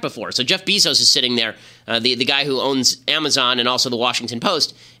he's attacked before. So Jeff Bezos is sitting there, the guy who owns Amazon and also the Washington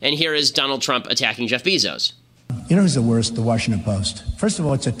Post, and here is Donald Trump attacking Jeff Bezos. You know who's the worst? The Washington Post. First of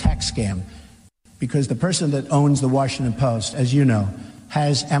all, it's a tax scam because the person that owns the Washington Post, as you know,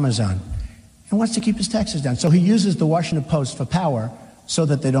 has Amazon and wants to keep his taxes down. So he uses the Washington Post for power so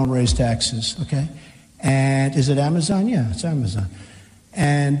that they don't raise taxes, okay? And is it Amazon? Yeah, it's Amazon.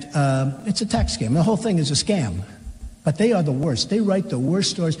 And it's a tax scam. The whole thing is a scam. But they are the worst. They write the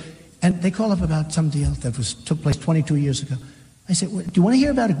worst stories. And they call up about some deal that took place 22 years ago. I said, do you want to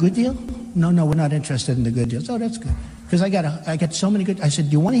hear about a good deal? No, we're not interested in the good deals. Oh, that's good. Because I got so many good. I said,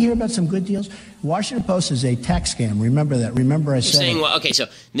 do you want to hear about some good deals? Washington Post is a tax scam. Remember that. Remember I said. You're saying, well, okay, so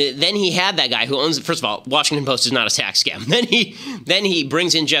then he had that guy who owns. First of all, Washington Post is not a tax scam. Then he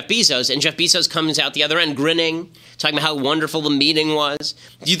brings in Jeff Bezos, and Jeff Bezos comes out the other end grinning, talking about how wonderful the meeting was.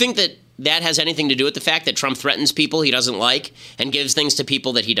 Do you think that has anything to do with the fact that Trump threatens people he doesn't like and gives things to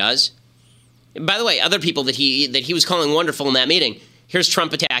people that he does? By the way, other people that he was calling wonderful in that meeting. Here's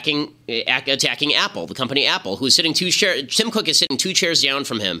Trump attacking Apple, the company Apple, who's sitting Tim Cook is sitting 2 chairs down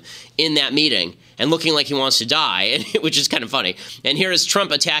from him in that meeting and looking like he wants to die, which is kind of funny. And here is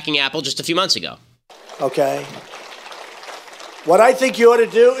Trump attacking Apple just a few months ago. Okay. What I think you ought to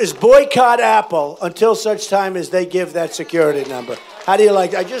do is boycott Apple until such time as they give that security number. How do you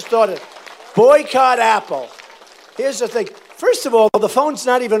like that? I just thought it. Boycott Apple. Here's the thing. First of all, the phone's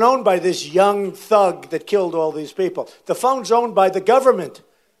not even owned by this young thug that killed all these people. The phone's owned by the government.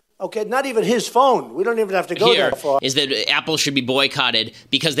 Okay, not even his phone. We don't even have to go that far. Is that Apple should be boycotted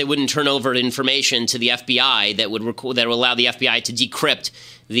because they wouldn't turn over information to the FBI that would allow the FBI to decrypt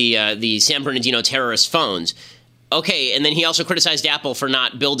the San Bernardino terrorist phones. Okay, and then he also criticized Apple for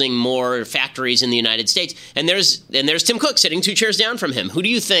not building more factories in the United States. And there's Tim Cook sitting 2 chairs down from him. Who do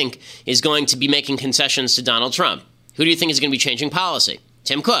you think is going to be making concessions to Donald Trump? Who do you think is going to be changing policy?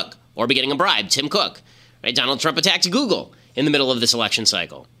 Tim Cook. Or be getting a bribe? Tim Cook. Right? Donald Trump attacked Google in the middle of this election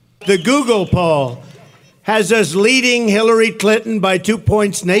cycle. The Google poll has us leading Hillary Clinton by 2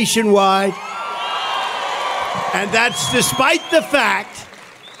 points nationwide. And that's despite the fact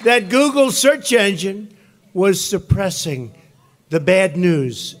that Google's search engine was suppressing the bad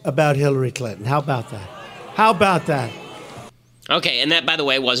news about Hillary Clinton. How about that? How about that? Okay, and that, by the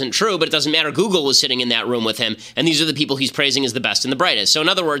way, wasn't true, but it doesn't matter. Google was sitting in that room with him, and these are the people he's praising as the best and the brightest. So in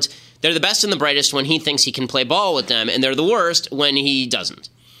other words, they're the best and the brightest when he thinks he can play ball with them, and they're the worst when he doesn't.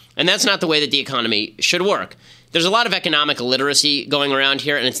 And that's not the way that the economy should work. There's a lot of economic illiteracy going around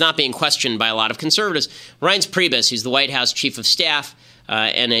here, and it's not being questioned by a lot of conservatives. Reince Priebus, who's the White House chief of staff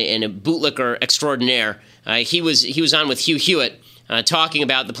and a bootlicker extraordinaire, he was on with Hugh Hewitt, talking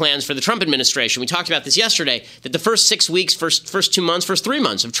about the plans for the Trump administration. We talked about this yesterday, that the first 6 weeks, first 2 months, first 3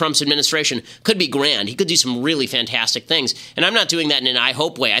 months of Trump's administration could be grand. He could do some really fantastic things. And I'm not doing that in an I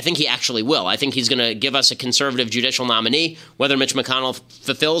hope way. I think he actually will. I think he's going to give us a conservative judicial nominee. Whether Mitch McConnell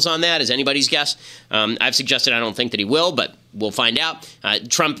fulfills on that is anybody's guess. I've suggested I don't think that he will, but we'll find out.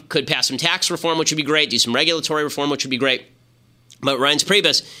 Trump could pass some tax reform, which would be great, do some regulatory reform, which would be great. But Reince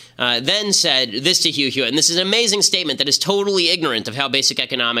Priebus then said this to Hugh Hewitt, and this is an amazing statement that is totally ignorant of how basic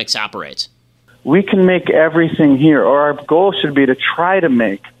economics operates. We can make everything here, or our goal should be to try to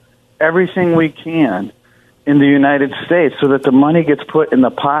make everything we can in the United States so that the money gets put in the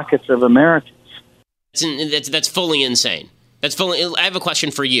pockets of Americans. That's fully insane. I have a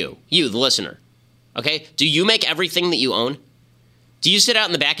question for you, the listener. Okay? Do you make everything that you own? Do you sit out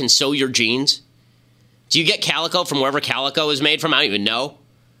in the back and sew your jeans? Do you get calico from wherever calico is made from? I don't even know.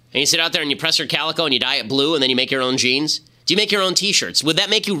 And you sit out there and you press your calico and you dye it blue and then you make your own jeans? Do you make your own T-shirts? Would that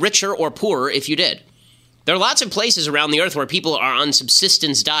make you richer or poorer if you did? There are lots of places around the earth where people are on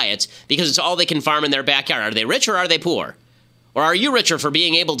subsistence diets because it's all they can farm in their backyard. Are they rich or are they poor? Or are you richer for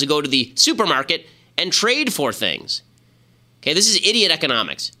being able to go to the supermarket and trade for things? Okay, this is idiot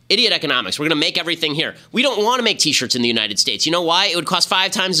economics. Idiot economics. We're going to make everything here. We don't want to make T-shirts in the United States. You know why? It would cost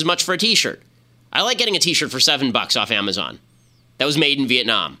 5 times as much for a T-shirt. I like getting a T-shirt for $7 off Amazon. That was made in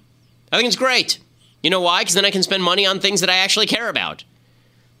Vietnam. I think it's great. You know why? Because then I can spend money on things that I actually care about.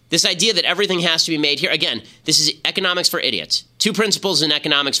 This idea that everything has to be made here. Again, this is economics for idiots. 2 principles in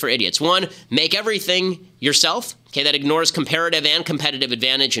economics for idiots. 1, make everything yourself. Okay, that ignores comparative and competitive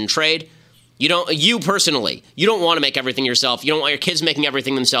advantage in trade. You personally, you don't want to make everything yourself. You don't want your kids making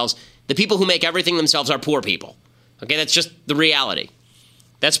everything themselves. The people who make everything themselves are poor people. Okay, that's just the reality.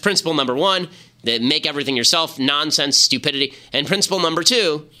 That's principle number 1. That make everything yourself, nonsense, stupidity. And principle number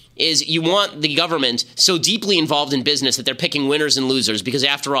 2 is you want the government so deeply involved in business that they're picking winners and losers because,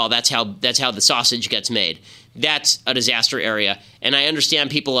 after all, that's how the sausage gets made. That's a disaster area. And I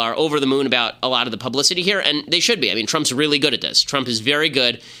understand people are over the moon about a lot of the publicity here, and they should be. I mean, Trump's really good at this. Trump is very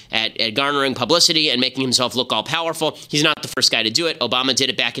good at garnering publicity and making himself look all powerful. He's not the first guy to do it. Obama did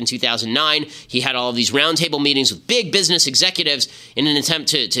it back in 2009. He had all of these roundtable meetings with big business executives in an attempt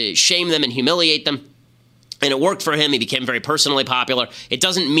to shame them and humiliate them. And it worked for him. He became very personally popular. It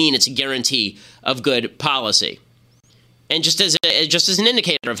doesn't mean it's a guarantee of good policy. And just as an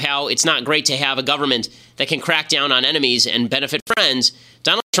indicator of how it's not great to have a government that can crack down on enemies and benefit friends,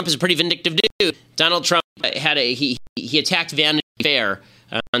 Donald Trump is a pretty vindictive dude. Donald Trump he attacked Vanity Fair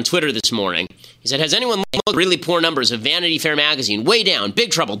on Twitter this morning. He said, has anyone looked at really poor numbers of Vanity Fair magazine? Way down,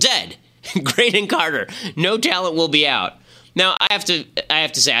 big trouble, dead. Graydon Carter, no talent will be out. Now, I have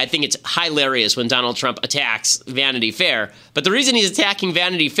to say, I think it's hilarious when Donald Trump attacks Vanity Fair. But the reason he's attacking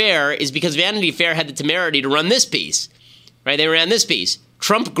Vanity Fair is because Vanity Fair had the temerity to run this piece. Right? They ran this piece.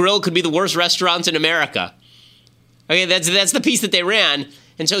 Trump Grill could be the worst restaurant in America. Okay, that's the piece that they ran.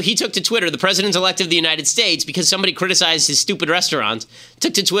 And so he took to Twitter, the president-elect of the United States, because somebody criticized his stupid restaurant,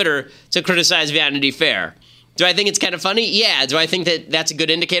 took to Twitter to criticize Vanity Fair. Do I think it's kind of funny? Yeah. Do I think that that's a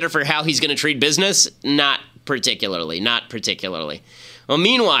good indicator for how he's going to treat business? Not particularly. Well,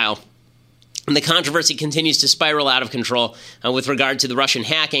 meanwhile, the controversy continues to spiral out of control with regard to the Russian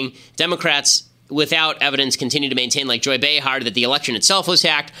hacking. Democrats, without evidence, continue to maintain, like Joy Behar, that the election itself was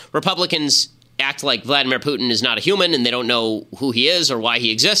hacked. Republicans act like Vladimir Putin is not a human and they don't know who he is or why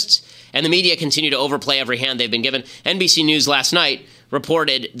he exists. And the media continue to overplay every hand they've been given. NBC News last night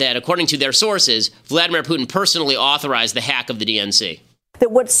reported that, according to their sources, Vladimir Putin personally authorized the hack of the DNC.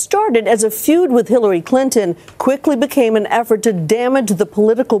 That what started as a feud with Hillary Clinton quickly became an effort to damage the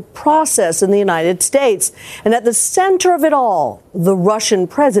political process in the United States. And at the center of it all, the Russian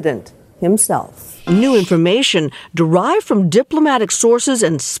president himself. New information derived from diplomatic sources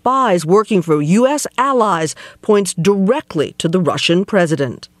and spies working for U.S. allies points directly to the Russian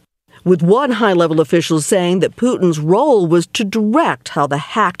president, with one high-level official saying that Putin's role was to direct how the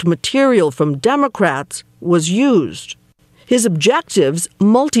hacked material from Democrats was used. His objectives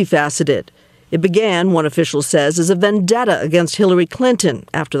multifaceted. It began, one official says, as a vendetta against Hillary Clinton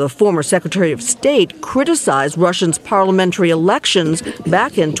after the former Secretary of State criticized Russia's parliamentary elections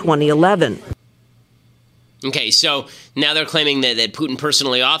back in 2011. Okay, so now they're claiming that Putin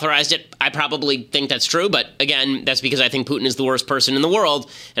personally authorized it. I probably think that's true, but again, that's because I think Putin is the worst person in the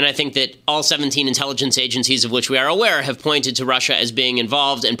world, and I think that all 17 intelligence agencies of which we are aware have pointed to Russia as being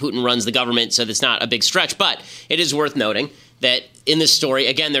involved, and Putin runs the government, so that's not a big stretch. But it is worth noting that in this story,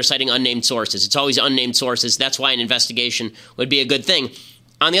 again, they're citing unnamed sources. It's always unnamed sources. That's why an investigation would be a good thing.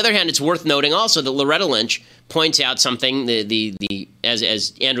 On the other hand, it's worth noting also that Loretta Lynch points out something,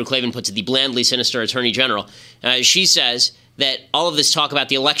 as Andrew Klavan puts it, the blandly sinister attorney general. She says that all of this talk about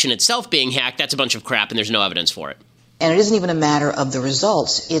the election itself being hacked, that's a bunch of crap and there's no evidence for it. And it isn't even a matter of the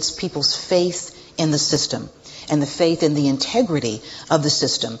results. It's people's faith in the system and the faith in the integrity of the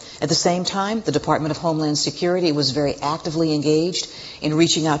system. At the same time, the Department of Homeland Security was very actively engaged in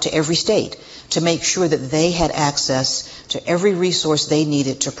reaching out to every state to make sure that they had access to every resource they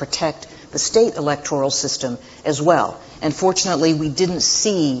needed to protect the state electoral system as well. And fortunately, we didn't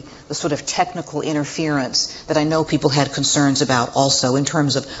see the sort of technical interference that I know people had concerns about also in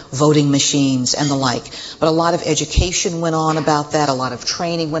terms of voting machines and the like. But a lot of education went on about that, a lot of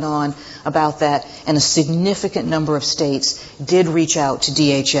training went on about that, and a significant number of states did reach out to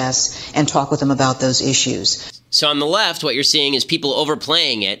DHS and talk with them about those issues. So on the left, what you're seeing is people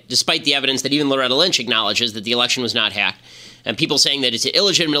overplaying it, despite the evidence that even Loretta Lynch acknowledges that the election was not hacked. And people saying that it's an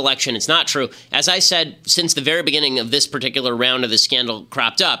illegitimate election, it's not true. As I said, since the very beginning of this particular round of the scandal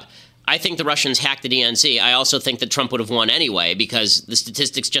cropped up, I think the Russians hacked the DNC. I also think that Trump would have won anyway, because the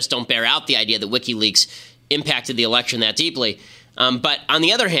statistics just don't bear out the idea that WikiLeaks impacted the election that deeply. But on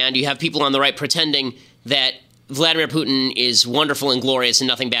the other hand, you have people on the right pretending that Vladimir Putin is wonderful and glorious and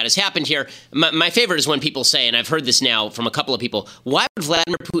nothing bad has happened here. My favorite is when people say, and I've heard this now from a couple of people, why would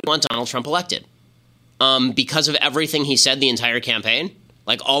Vladimir Putin want Donald Trump elected? Because of everything he said the entire campaign?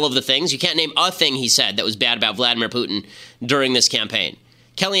 Like all of the things? You can't name a thing he said that was bad about Vladimir Putin during this campaign.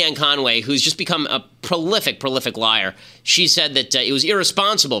 Kellyanne Conway, who's just become a prolific liar, she said that it was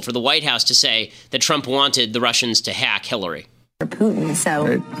irresponsible for the White House to say that Trump wanted the Russians to hack Hillary. Putin,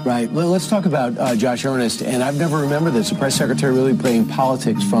 so... Right. Well, let's talk about Josh Earnest. And I've never remembered this, the press secretary really playing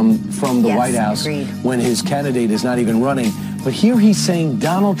politics from the White House when his candidate is not even running. But here he's saying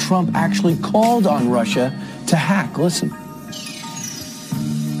Donald Trump actually called on Russia to hack. Listen.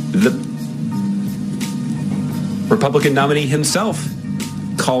 The Republican nominee himself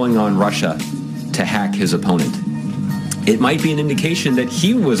calling on Russia to hack his opponent. It might be an indication that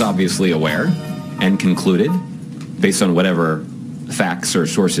he was obviously aware and concluded, based on whatever facts or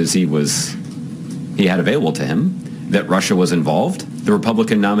sources he had available to him, that Russia was involved. The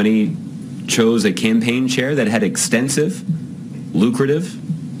Republican nominee chose a campaign chair that had extensive, lucrative,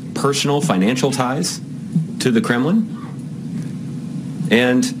 personal financial ties to the Kremlin.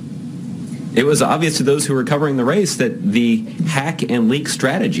 And it was obvious to those who were covering the race that the hack and leak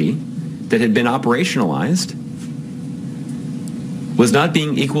strategy that had been operationalized was not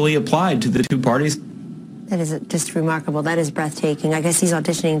being equally applied to the two parties. That is just remarkable. That is breathtaking. I guess he's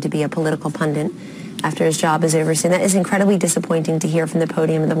auditioning to be a political pundit after his job is over soon. That is incredibly disappointing to hear from the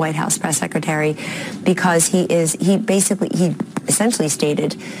podium of the White House press secretary, because he essentially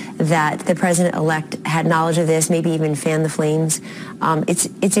stated that the president-elect had knowledge of this, maybe even fanned the flames.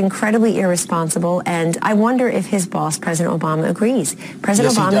 It's incredibly irresponsible, and I wonder if his boss, President Obama, agrees.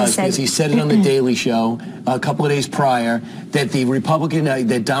 President Obama he does, said, because he said it on The Daily Show a couple of days prior that the Republican,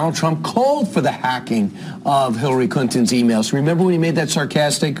 that Donald Trump called for the hacking of Hillary Clinton's emails. Remember when he made that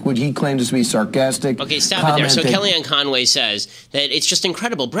sarcastic, what he claimed to be sarcastic? Okay, stop it there. So Kellyanne Conway says that it's just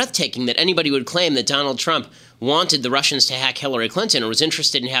incredible, breathtaking that anybody would claim that Donald Trump wanted the Russians to hack Hillary Clinton or was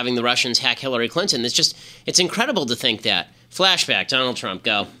interested in having the Russians hack Hillary Clinton. It's incredible to think that. Flashback, Donald Trump,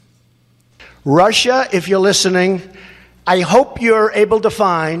 go. Russia, if you're listening, I hope you're able to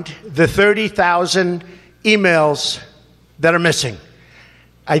find the 30,000 emails that are missing.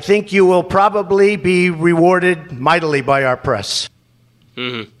 I think you will probably be rewarded mightily by our press.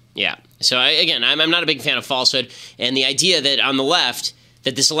 Yeah. So, I'm not a big fan of falsehood. And the idea that on the left,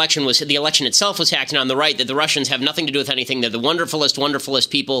 that the election itself was hacked, and on the right, that the Russians have nothing to do with anything, they're the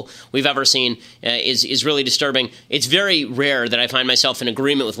wonderfulest people we've ever seen, is really disturbing. It's very rare that I find myself in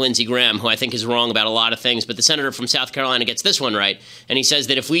agreement with Lindsey Graham, who I think is wrong about a lot of things, but the senator from South Carolina gets this one right, and he says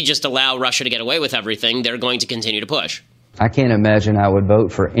that if we just allow Russia to get away with everything, they're going to continue to push. I can't imagine I would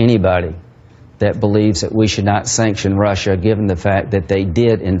vote for anybody that believes that we should not sanction Russia, given the fact that they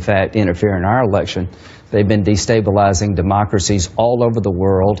did, in fact, interfere in our election. They've been destabilizing democracies all over the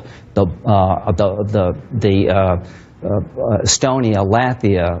world. Estonia,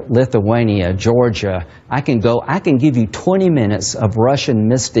 Latvia, Lithuania, Georgia. I can give you 20 minutes of Russian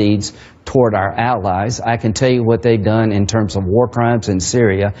misdeeds toward our allies. I can tell you what they've done in terms of war crimes in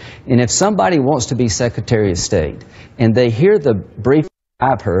Syria. And if somebody wants to be Secretary of State and they hear the brief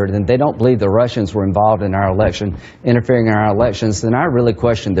I've heard, and they don't believe the Russians were involved in our election, interfering in our elections, then I really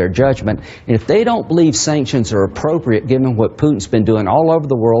question their judgment. And if they don't believe sanctions are appropriate, given what Putin's been doing all over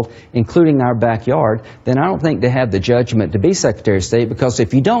the world, including our backyard, then I don't think they have the judgment to be Secretary of State, because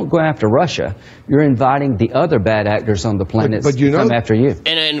if you don't go after Russia, you're inviting the other bad actors on the planet to come after you.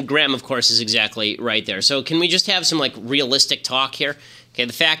 And Graham, of course, is exactly right there. So can we just have some realistic talk here? Okay,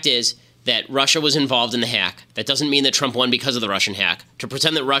 the fact is that Russia was involved in the hack. That doesn't mean that Trump won because of the Russian hack. To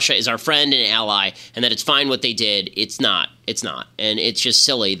pretend that Russia is our friend and ally and that it's fine what they did, it's not. It's not. And it's just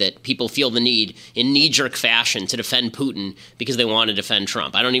silly that people feel the need in knee-jerk fashion to defend Putin because they want to defend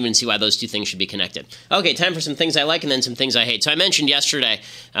Trump. I don't even see why those two things should be connected. Okay, time for some things I like and then some things I hate. So I mentioned yesterday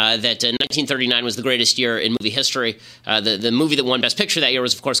that 1939 was the greatest year in movie history. The movie that won Best Picture that year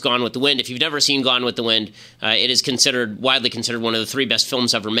was, of course, Gone with the Wind. If you've never seen Gone with the Wind, it is widely considered one of the 3 best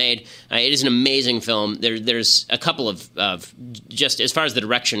films ever made. It is an amazing film. There's a couple of just as far as the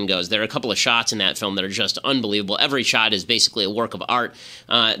direction goes, there are a couple of shots in that film that are just unbelievable. Every shot is basically a work of art.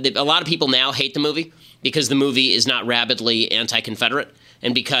 A lot of people now hate the movie because the movie is not rabidly anti-Confederate,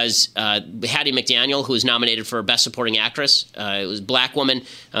 and because Hattie McDaniel, who was nominated for Best Supporting Actress, it was a black woman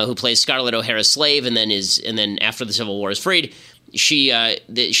who plays Scarlett O'Hara's slave, and then after the Civil War is freed, she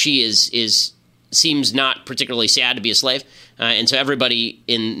seems not particularly sad to be a slave. And so everybody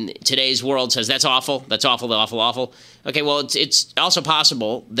in today's world says, that's awful, awful. Okay, well, it's also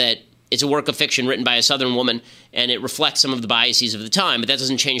possible that it's a work of fiction written by a Southern woman, and it reflects some of the biases of the time, but that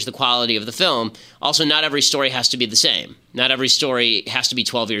doesn't change the quality of the film. Also, not every story has to be the same. Not every story has to be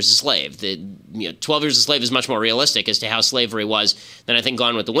 12 Years a Slave. 12 Years a Slave is much more realistic as to how slavery was than I think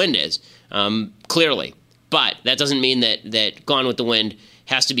Gone with the Wind is, clearly. But that doesn't mean that Gone with the Wind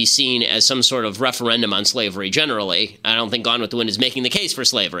has to be seen as some sort of referendum on slavery generally. I don't think Gone with the Wind is making the case for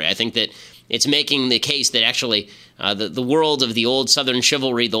slavery. I think that it's making the case that actually the world of the old Southern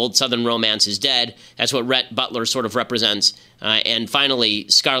chivalry, the old Southern romance is dead. That's what Rhett Butler sort of represents. And finally,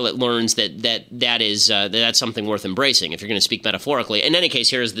 Scarlett learns that's something worth embracing if you're going to speak metaphorically. In any case,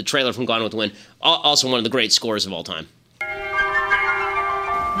 here is the trailer from Gone with the Wind, also one of the great scores of all time.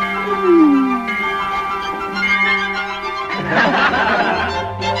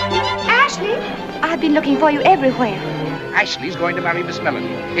 Ashley, I've been looking for you everywhere. Ashley's going to marry Miss Melanie.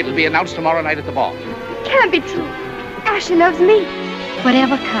 It'll be announced tomorrow night at the ball. Can't be true. Ashley loves me.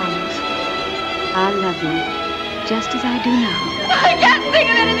 Whatever comes, I'll love you just as I do now. I can't think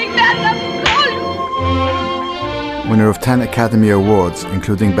of anything bad enough to call you. Winner of 10 Academy Awards,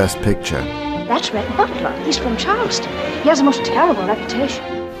 including Best Picture. That's Rhett Butler. He's from Charleston. He has the most terrible reputation.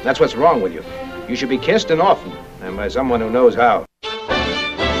 That's what's wrong with you. You should be kissed and often, and by someone who knows how.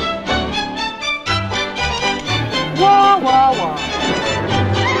 Wah, wah, wah.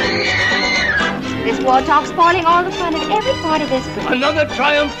 This war talk's spoiling all the fun at every part of this. Another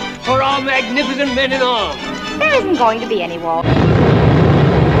triumph for our magnificent men in arms. There isn't going to be any war.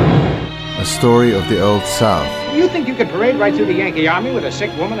 A story of the Old South. You think you could parade right through the Yankee Army with a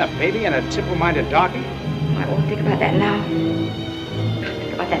sick woman, a baby, and a simple-minded darky? I won't think about that now.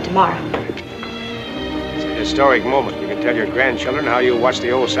 Think about that tomorrow. It's a historic moment. You can tell your grandchildren how you watched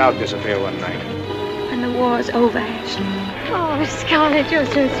the Old South disappear one night. When the war's over, Ashley. Oh, Scarlett, you're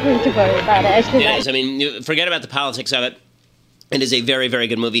so sweet to worry about, Ashley. It is. I mean, forget about the politics of it. It is a very, very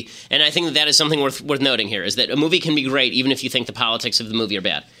good movie. And I think that is something worth noting here, is that a movie can be great even if you think the politics of the movie are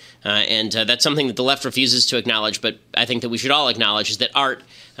bad. And that's something that the left refuses to acknowledge, but I think that we should all acknowledge, is that art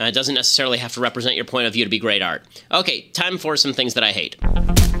doesn't necessarily have to represent your point of view to be great art. Okay, time for some things that I hate.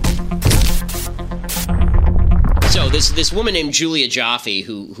 So this woman named Julia Joffe,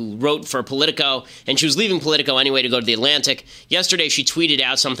 who wrote for Politico, and she was leaving Politico anyway to go to The Atlantic. Yesterday she tweeted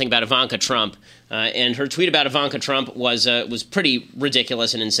out something about Ivanka Trump, and her tweet about Ivanka Trump was pretty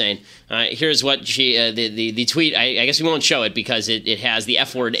ridiculous and insane. Here's what she the tweet. I guess we won't show it because it has the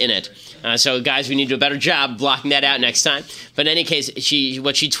F word in it. So guys, we need to do a better job blocking that out next time. But in any case,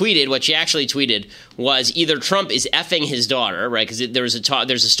 what she actually tweeted was either Trump is effing his daughter, right? Because there's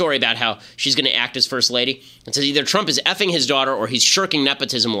a story about how she's going to act as first lady. It says either Trump is effing his daughter or he's shirking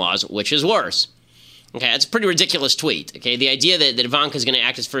nepotism laws, which is worse. Okay, that's a pretty ridiculous tweet. Okay, the idea that Ivanka is going to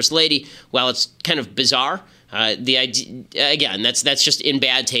act as first lady, well, it's kind of bizarre. The idea, again, that's just in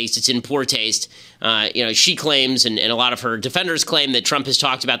bad taste. It's in poor taste. She claims, and a lot of her defenders claim, that Trump has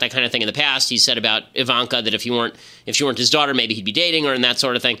talked about that kind of thing in the past. He said about Ivanka that if she weren't his daughter, maybe he'd be dating her and that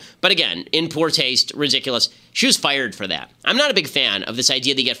sort of thing. But again, in poor taste, ridiculous. She was fired for that. I'm not a big fan of this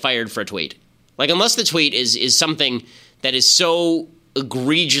idea that you get fired for a tweet. Like, unless the tweet is something that is so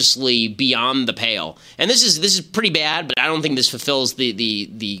egregiously beyond the pale. And this is pretty bad, but I don't think this fulfills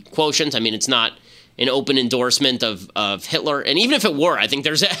the quotient. I mean, it's not an open endorsement of Hitler. And even if it were, I think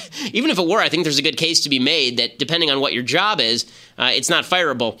there's a good case to be made that depending on what your job is, it's not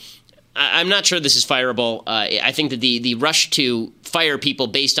fireable. I'm not sure this is fireable. I think that the rush to fire people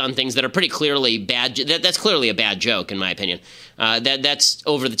based on things that are pretty clearly bad, that's clearly a bad joke, in my opinion. That's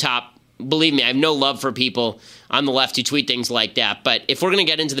over the top. Believe me, I have no love for people on the left who tweet things like that. But if we're going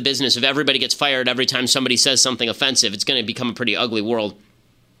to get into the business of everybody gets fired every time somebody says something offensive, it's going to become a pretty ugly world.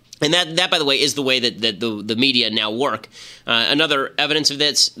 And that, by the way, is the way that the media now work. Another evidence of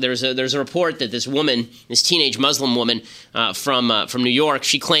this, there's a report that this woman, this teenage Muslim woman from New York,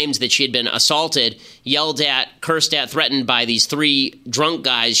 she claims that she had been assaulted, yelled at, cursed at, threatened by these three drunk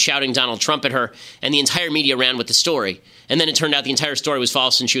guys shouting Donald Trump at her, and the entire media ran with the story. And then it turned out the entire story was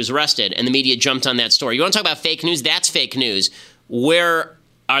false and she was arrested, and the media jumped on that story. You want to talk about fake news? That's fake news. Where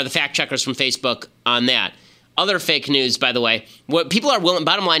are the fact checkers from Facebook on that? Other fake news, by the way, what people are willing,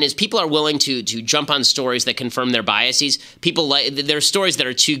 bottom line is people are willing to jump on stories that confirm their biases. There are stories that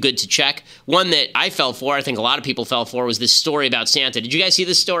are too good to check. One that I fell for, I think a lot of people fell for, was this story about Santa. Did you guys see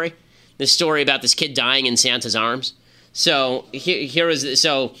this story? This story about this kid dying in Santa's arms? So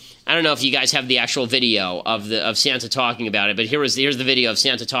so I don't know if you guys have the actual video of Santa talking about it, but here's the video of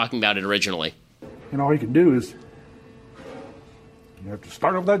Santa talking about it originally. And all you can do is you have to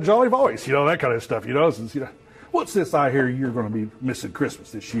start off that jolly voice, that kind of stuff, since, what's this I hear you're going to be missing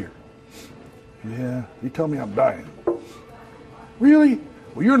Christmas this year? Yeah, you tell me I'm dying. Really?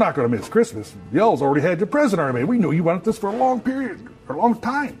 Well, you're not going to miss Christmas. Y'all's already had your present already. We knew you wanted this for a long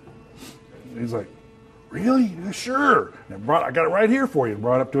time. And he's like, really? Yeah, sure. And I got it right here for you. And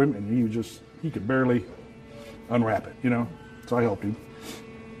brought it up to him, and he could barely unwrap it, So I helped him.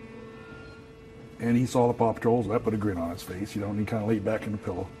 And he saw the Paw Patrol, so that put a grin on his face, and he kind of laid back in the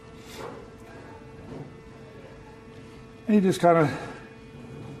pillow. And he just kind of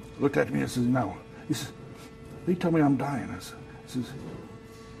looked at me and says, no. He says, they tell me I'm dying. I says,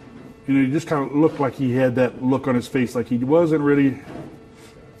 he just kind of looked like he had that look on his face, like he wasn't really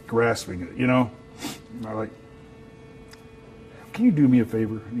grasping it, And I'm like, can you do me a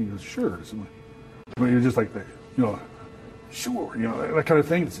favor? And he goes, sure. So he was just like that, sure, that kind of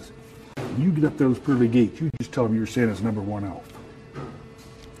thing. He says, you get up those pearly gates, you just tell them you're Santa's number one elf.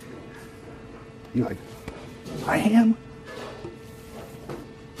 You're like, I am?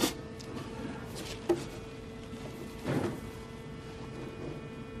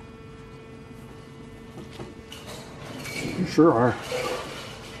 You sure are.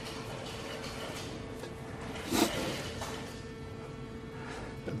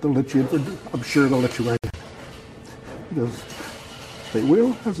 They'll let you in. I'm sure they'll let you right in. He goes, they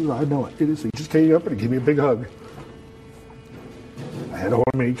will? I said, I know it. So he just came up and he gave me a big hug. I had on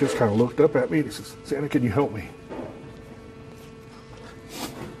me. He just kind of looked up at me and he says, Santa, can you help me?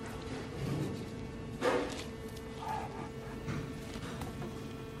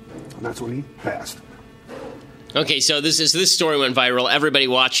 And that's when he passed. Okay, so this story went viral. Everybody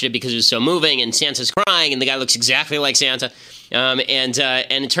watched it because it was so moving, and Santa's crying, and the guy looks exactly like Santa. And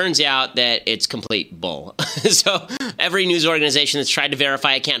it turns out that it's complete bull. So every news organization that's tried to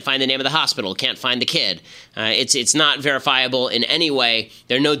verify it can't find the name of the hospital, can't find the kid. It's not verifiable in any way.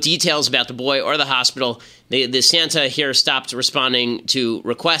 There are no details about the boy or the hospital. The Santa here stopped responding to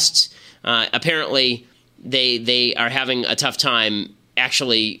requests. Apparently, they are having a tough time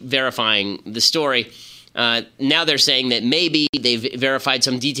actually verifying the story. Now they're saying that maybe they've verified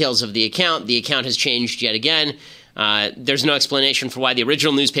some details of the account. The account has changed yet again. There's no explanation for why the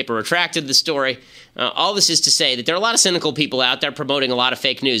original newspaper retracted the story. All this is to say that there are a lot of cynical people out there promoting a lot of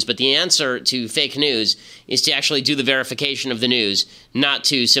fake news, but the answer to fake news is to actually do the verification of the news, not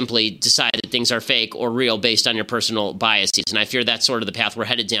to simply decide that things are fake or real based on your personal biases. And I fear that's sort of the path we're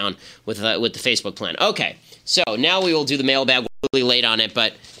headed down with the Facebook plan. Okay, so now we will do the mailbag. We're really late on it,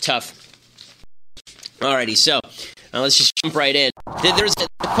 but tough. Alrighty, so let's just jump right in. There's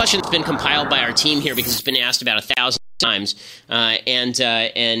a question that's been compiled by our team here because it's been asked about 1,000 times,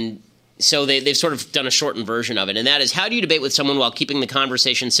 and so they've sort of done a shortened version of it, and that is, how do you debate with someone while keeping the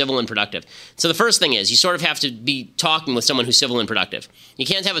conversation civil and productive? So the first thing is, you sort of have to be talking with someone who's civil and productive. You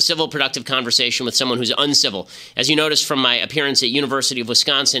can't have a civil, productive conversation with someone who's uncivil. As you noticed from my appearance at University of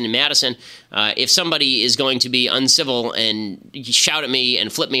Wisconsin in Madison, if somebody is going to be uncivil and shout at me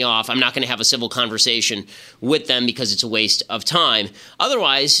and flip me off, I'm not going to have a civil conversation with them because it's a waste of time.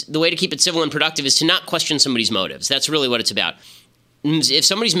 Otherwise, the way to keep it civil and productive is to not question somebody's motives. That's really what it's about. If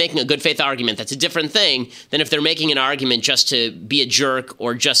somebody's making a good faith argument, that's a different thing than if they're making an argument just to be a jerk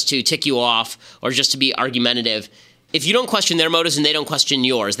or just to tick you off or just to be argumentative. If you don't question their motives and they don't question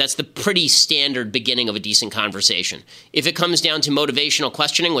yours, that's the pretty standard beginning of a decent conversation. If it comes down to motivational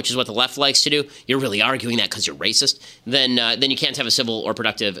questioning, which is what the left likes to do, you're really arguing that because you're racist, then you can't have a civil or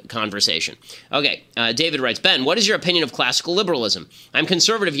productive conversation. Okay, David writes, Ben, what is your opinion of classical liberalism? I'm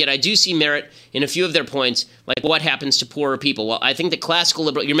conservative, yet I do see merit in a few of their points, like what happens to poorer people. Well, I think that classical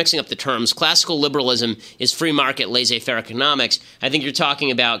liberal, you're mixing up the terms. Classical liberalism is free market, laissez-faire economics. I think you're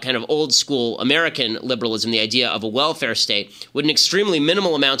talking about kind of old school American liberalism, the idea of a welfare state. Would an extremely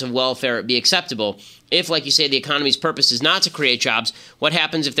minimal amount of welfare be acceptable? If, like you say, the economy's purpose is not to create jobs, what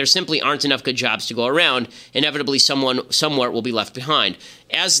happens if there simply aren't enough good jobs to go around? Inevitably, someone somewhere will be left behind.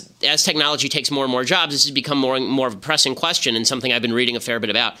 As technology takes more and more jobs, this has become more of a pressing question and something I've been reading a fair bit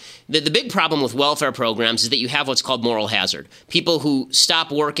about. The big problem with welfare programs is that you have what's called moral hazard. People who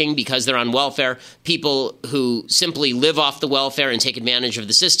stop working because they're on welfare, people who simply live off the welfare and take advantage of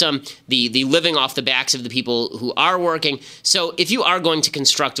the system, the living off the backs of the people who are working. So if you are going to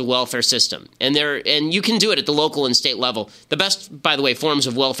construct a welfare system, and you can do it at the local and state level. The best, by the way, forms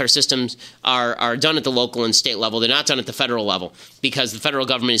of welfare systems are done at the local and state level. They're not done at the federal level because the federal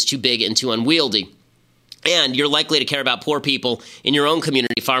government is too big and too unwieldy. And you're likely to care about poor people in your own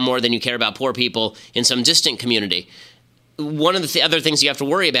community far more than you care about poor people in some distant community. One of the other things you have to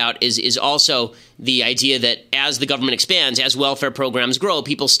worry about is also the idea that as the government expands, as welfare programs grow,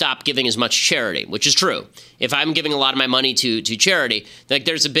 people stop giving as much charity, which is true. If I'm giving a lot of my money to charity, like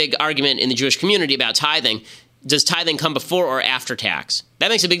there's a big argument in the Jewish community about tithing. Does tithing come before or after tax? That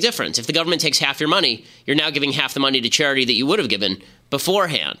makes a big difference. If the government takes half your money, you're now giving half the money to charity that you would have given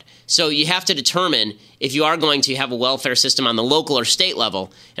beforehand. So you have to determine if you are going to have a welfare system on the local or state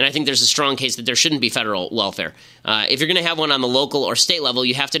level, and I think there's a strong case that there shouldn't be federal welfare. If you're going to have one on the local or state level,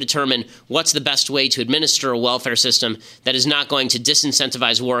 you have to determine what's the best way to administer a welfare system that is not going to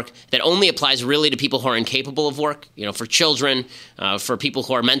disincentivize work, that only applies really to people who are incapable of work, for children, for people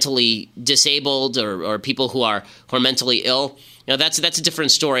who are mentally disabled or people who are mentally ill. That's a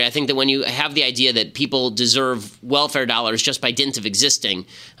different story. I think that when you have the idea that people deserve welfare dollars just by dint of existing,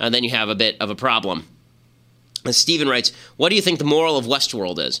 then you have a bit of a problem. Stephen writes, what do you think the moral of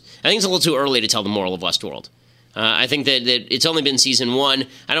Westworld is? I think it's a little too early to tell the moral of Westworld. I think that it's only been season 1.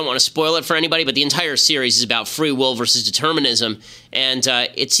 I don't want to spoil it for anybody, but the entire series is about free will versus determinism. And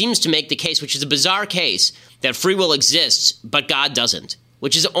it seems to make the case, which is a bizarre case, that free will exists, but God doesn't,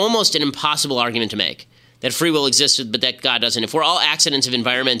 which is almost an impossible argument to make. That free will exists, but that God doesn't. If we're all accidents of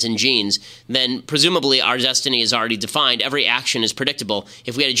environment and genes, then presumably our destiny is already defined. Every action is predictable.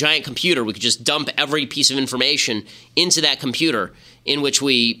 If we had a giant computer, we could just dump every piece of information into that computer in which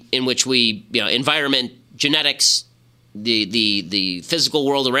we environment, genetics, the physical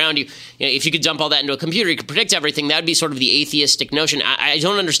world around you. If you could dump all that into a computer, you could predict everything. That would be sort of the atheistic notion. I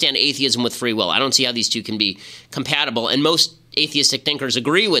don't understand atheism with free will. I don't see how these two can be compatible. And most atheistic thinkers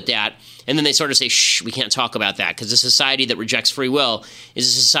agree with that, and then they sort of say, shh, we can't talk about that, because a society that rejects free will is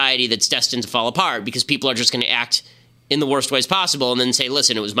a society that's destined to fall apart because people are just going to act in the worst ways possible and then say,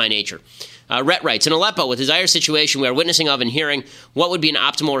 listen, it was my nature. Rhett writes, in Aleppo, with the dire situation we are witnessing of and hearing, what would be an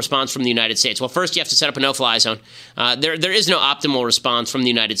optimal response from the United States? Well, first you have to set up a no-fly zone. There is no optimal response from the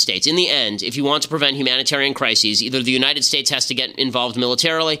United States. In the end, if you want to prevent humanitarian crises, either the United States has to get involved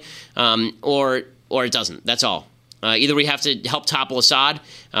militarily or it doesn't. That's all. Either we have to help topple Assad,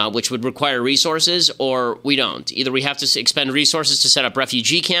 which would require resources, or we don't. Either we have to expend resources to set up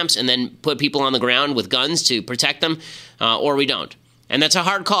refugee camps and then put people on the ground with guns to protect them, or we don't. And that's a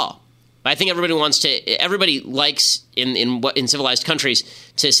hard call. I think everybody likes in civilized countries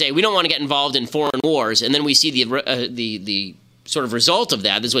to say we don't want to get involved in foreign wars, and then we see the sort of result of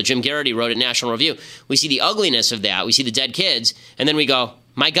that. This is what Jim Garrity wrote at National Review. We see the ugliness of that. We see the dead kids, and then we go,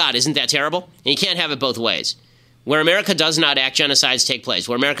 my God, isn't that terrible? And you can't have it both ways. Where America does not act, genocides take place.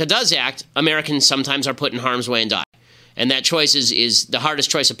 Where America does act, Americans sometimes are put in harm's way and die. And that choice is the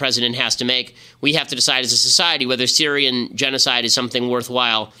hardest choice a president has to make. We have to decide as a society whether Syrian genocide is something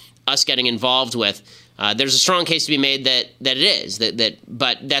worthwhile us getting involved with. There's a strong case to be made that it is,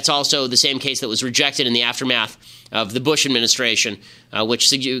 but that's also the same case that was rejected in the aftermath of the Bush administration,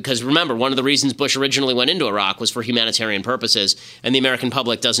 because remember, one of the reasons Bush originally went into Iraq was for humanitarian purposes, and the American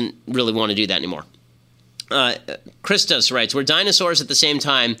public doesn't really want to do that anymore. Christos writes, were dinosaurs at the same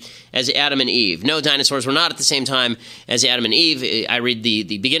time as Adam and Eve? No, dinosaurs were not at the same time as Adam and Eve. I read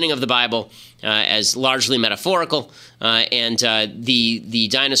the beginning of the Bible as largely metaphorical, and the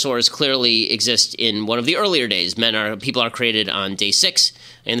dinosaurs clearly exist in one of the earlier days. People are created on day 6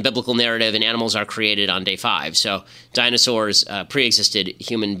 in the biblical narrative, and animals are created on day 5. So dinosaurs pre-existed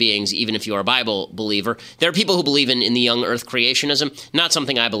human beings, even if you're a Bible believer. There are people who believe in the young earth creationism. Not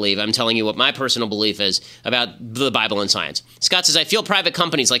something I believe. I'm telling you what my personal belief is about the Bible and science. Scott says, I feel private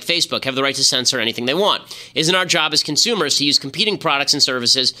companies like Facebook have the right to censor anything they want. Isn't our job as consumers to use competing products and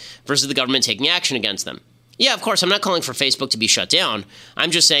services versus the government taking action against them? Yeah, of course, I'm not calling for Facebook to be shut down.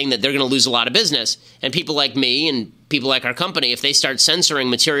 I'm just saying that they're going to lose a lot of business. And people like me and people like our company, if they start censoring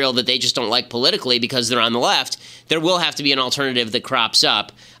material that they just don't like politically because they're on the left, there will have to be an alternative that crops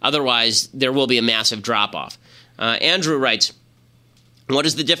up. Otherwise, there will be a massive drop-off. Andrew writes, what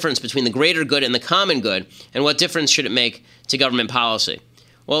is the difference between the greater good and the common good, and what difference should it make to government policy?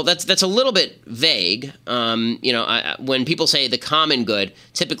 Well, that's a little bit vague. When people say the common good,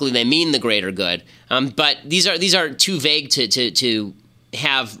 typically they mean the greater good. But these are too vague to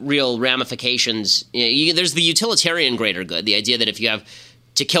have real ramifications. There's the utilitarian greater good, the idea that if you have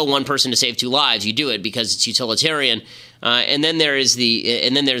to kill one person to save 2 lives, you do it because it's utilitarian. And then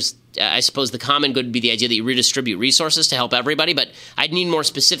there's I suppose the common good would be the idea that you redistribute resources to help everybody, but I'd need more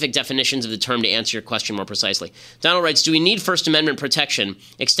specific definitions of the term to answer your question more precisely. Donald writes, do we need First Amendment protection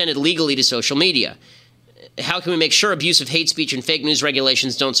extended legally to social media? How can we make sure abuse of hate speech and fake news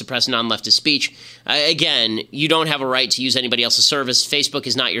regulations don't suppress non-leftist speech? Again, you don't have a right to use anybody else's service. Facebook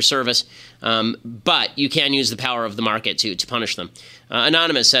is not your service, but you can use the power of the market to punish them.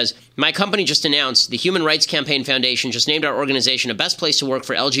 Anonymous says, my company just announced the Human Rights Campaign Foundation just named our organization a best place to work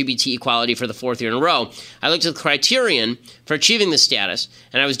for LGBT equality for the 4th year in a row. I looked at the criterion for achieving this status,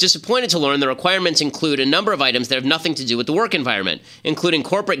 and I was disappointed to learn the requirements include a number of items that have nothing to do with the work environment, including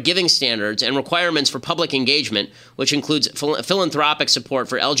corporate giving standards and requirements for public engagement, which includes philanthropic support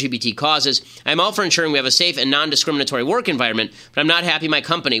for LGBT causes. I'm all for ensuring we have a safe and non-discriminatory work environment, but I'm not happy my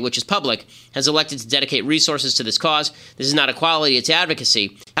company, which is public, has elected to dedicate resources to this cause. This is not equality, it's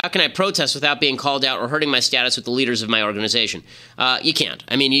advocacy. How can I protest without being called out or hurting my status with the leaders of my organization? You can't.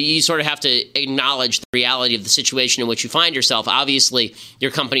 I mean, you sort of have to acknowledge the reality of the situation in which you find yourself. Obviously,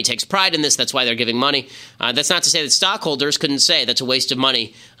 your company takes pride in this. That's why they're giving money. That's not to say that stockholders couldn't say that's a waste of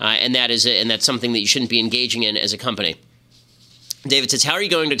money, and that's something that you shouldn't be engaging in as a company. David says, how are you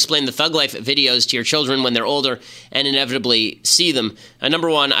going to explain the Thug Life videos to your children when they're older and inevitably see them? Number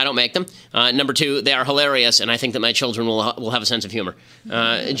one, I don't make them. Number two, they are hilarious, and I think that my children will have a sense of humor.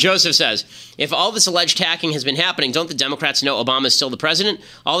 Joseph says, if all this alleged hacking has been happening, don't the Democrats know Obama is still the president?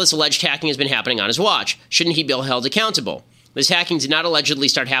 All this alleged hacking has been happening on his watch. Shouldn't he be held accountable? This hacking did not allegedly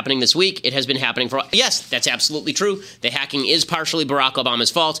start happening this week. It has been happening for... Yes, that's absolutely true. The hacking is partially Barack Obama's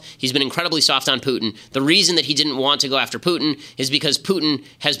fault. He's been incredibly soft on Putin. The reason that he didn't want to go after Putin is because Putin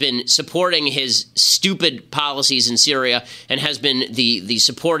has been supporting his stupid policies in Syria and has been the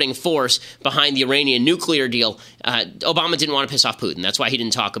supporting force behind the Iranian nuclear deal. Obama didn't want to piss off Putin. That's why he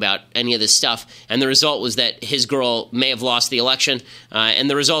didn't talk about any of this stuff. And the result was that his girl may have lost the election. And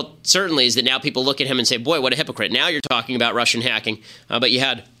the result certainly is that now people look at him and say, boy, what a hypocrite. Now you're talking about Russian hacking. But you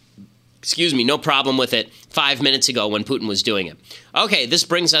had no problem with it 5 minutes ago when Putin was doing it. Okay, this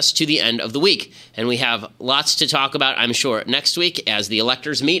brings us to the end of the week, and we have lots to talk about, I'm sure, next week as the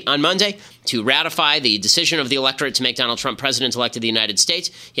electors meet on Monday to ratify the decision of the electorate to make Donald Trump president-elect of the United States.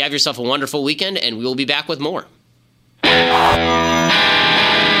 You have yourself a wonderful weekend, and we will be back with more.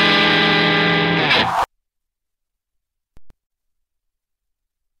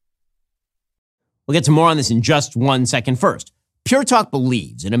 We'll get to more on this in just 1 second. First, Pure Talk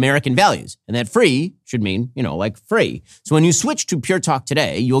believes in American values, and that free should mean, like free. So when you switch to Pure Talk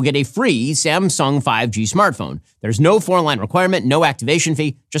today, you'll get a free Samsung 5G smartphone. There's no foreign line requirement, no activation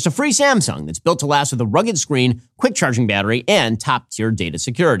fee, just a free Samsung that's built to last with a rugged screen, quick charging battery, and top-tier data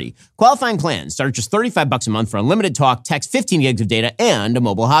security. Qualifying plans start at just $35 a month for unlimited talk, text, 15 gigs of data, and a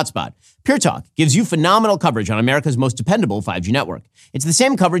mobile hotspot. Pure Talk gives you phenomenal coverage on America's most dependable 5G network. It's the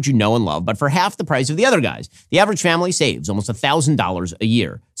same coverage you know and love, but for half the price of the other guys. The average family saves almost $1,000 a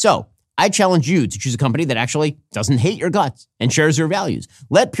year. So I challenge you to choose a company that actually doesn't hate your guts and shares your values.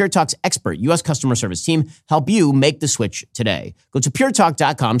 Let Pure Talk's expert U.S. customer service team help you make the switch today. Go to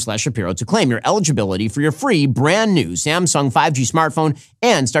puretalk.com/Shapiro to claim your eligibility for your free brand new Samsung 5G smartphone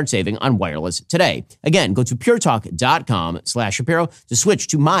and start saving on wireless today. Again, go to puretalk.com/Shapiro to switch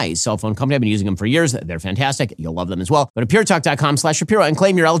to my cell phone company. I've been using them for years. They're fantastic. You'll love them as well. Go to puretalk.com/Shapiro and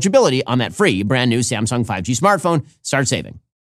claim your eligibility on that free brand new Samsung 5G smartphone. Start saving.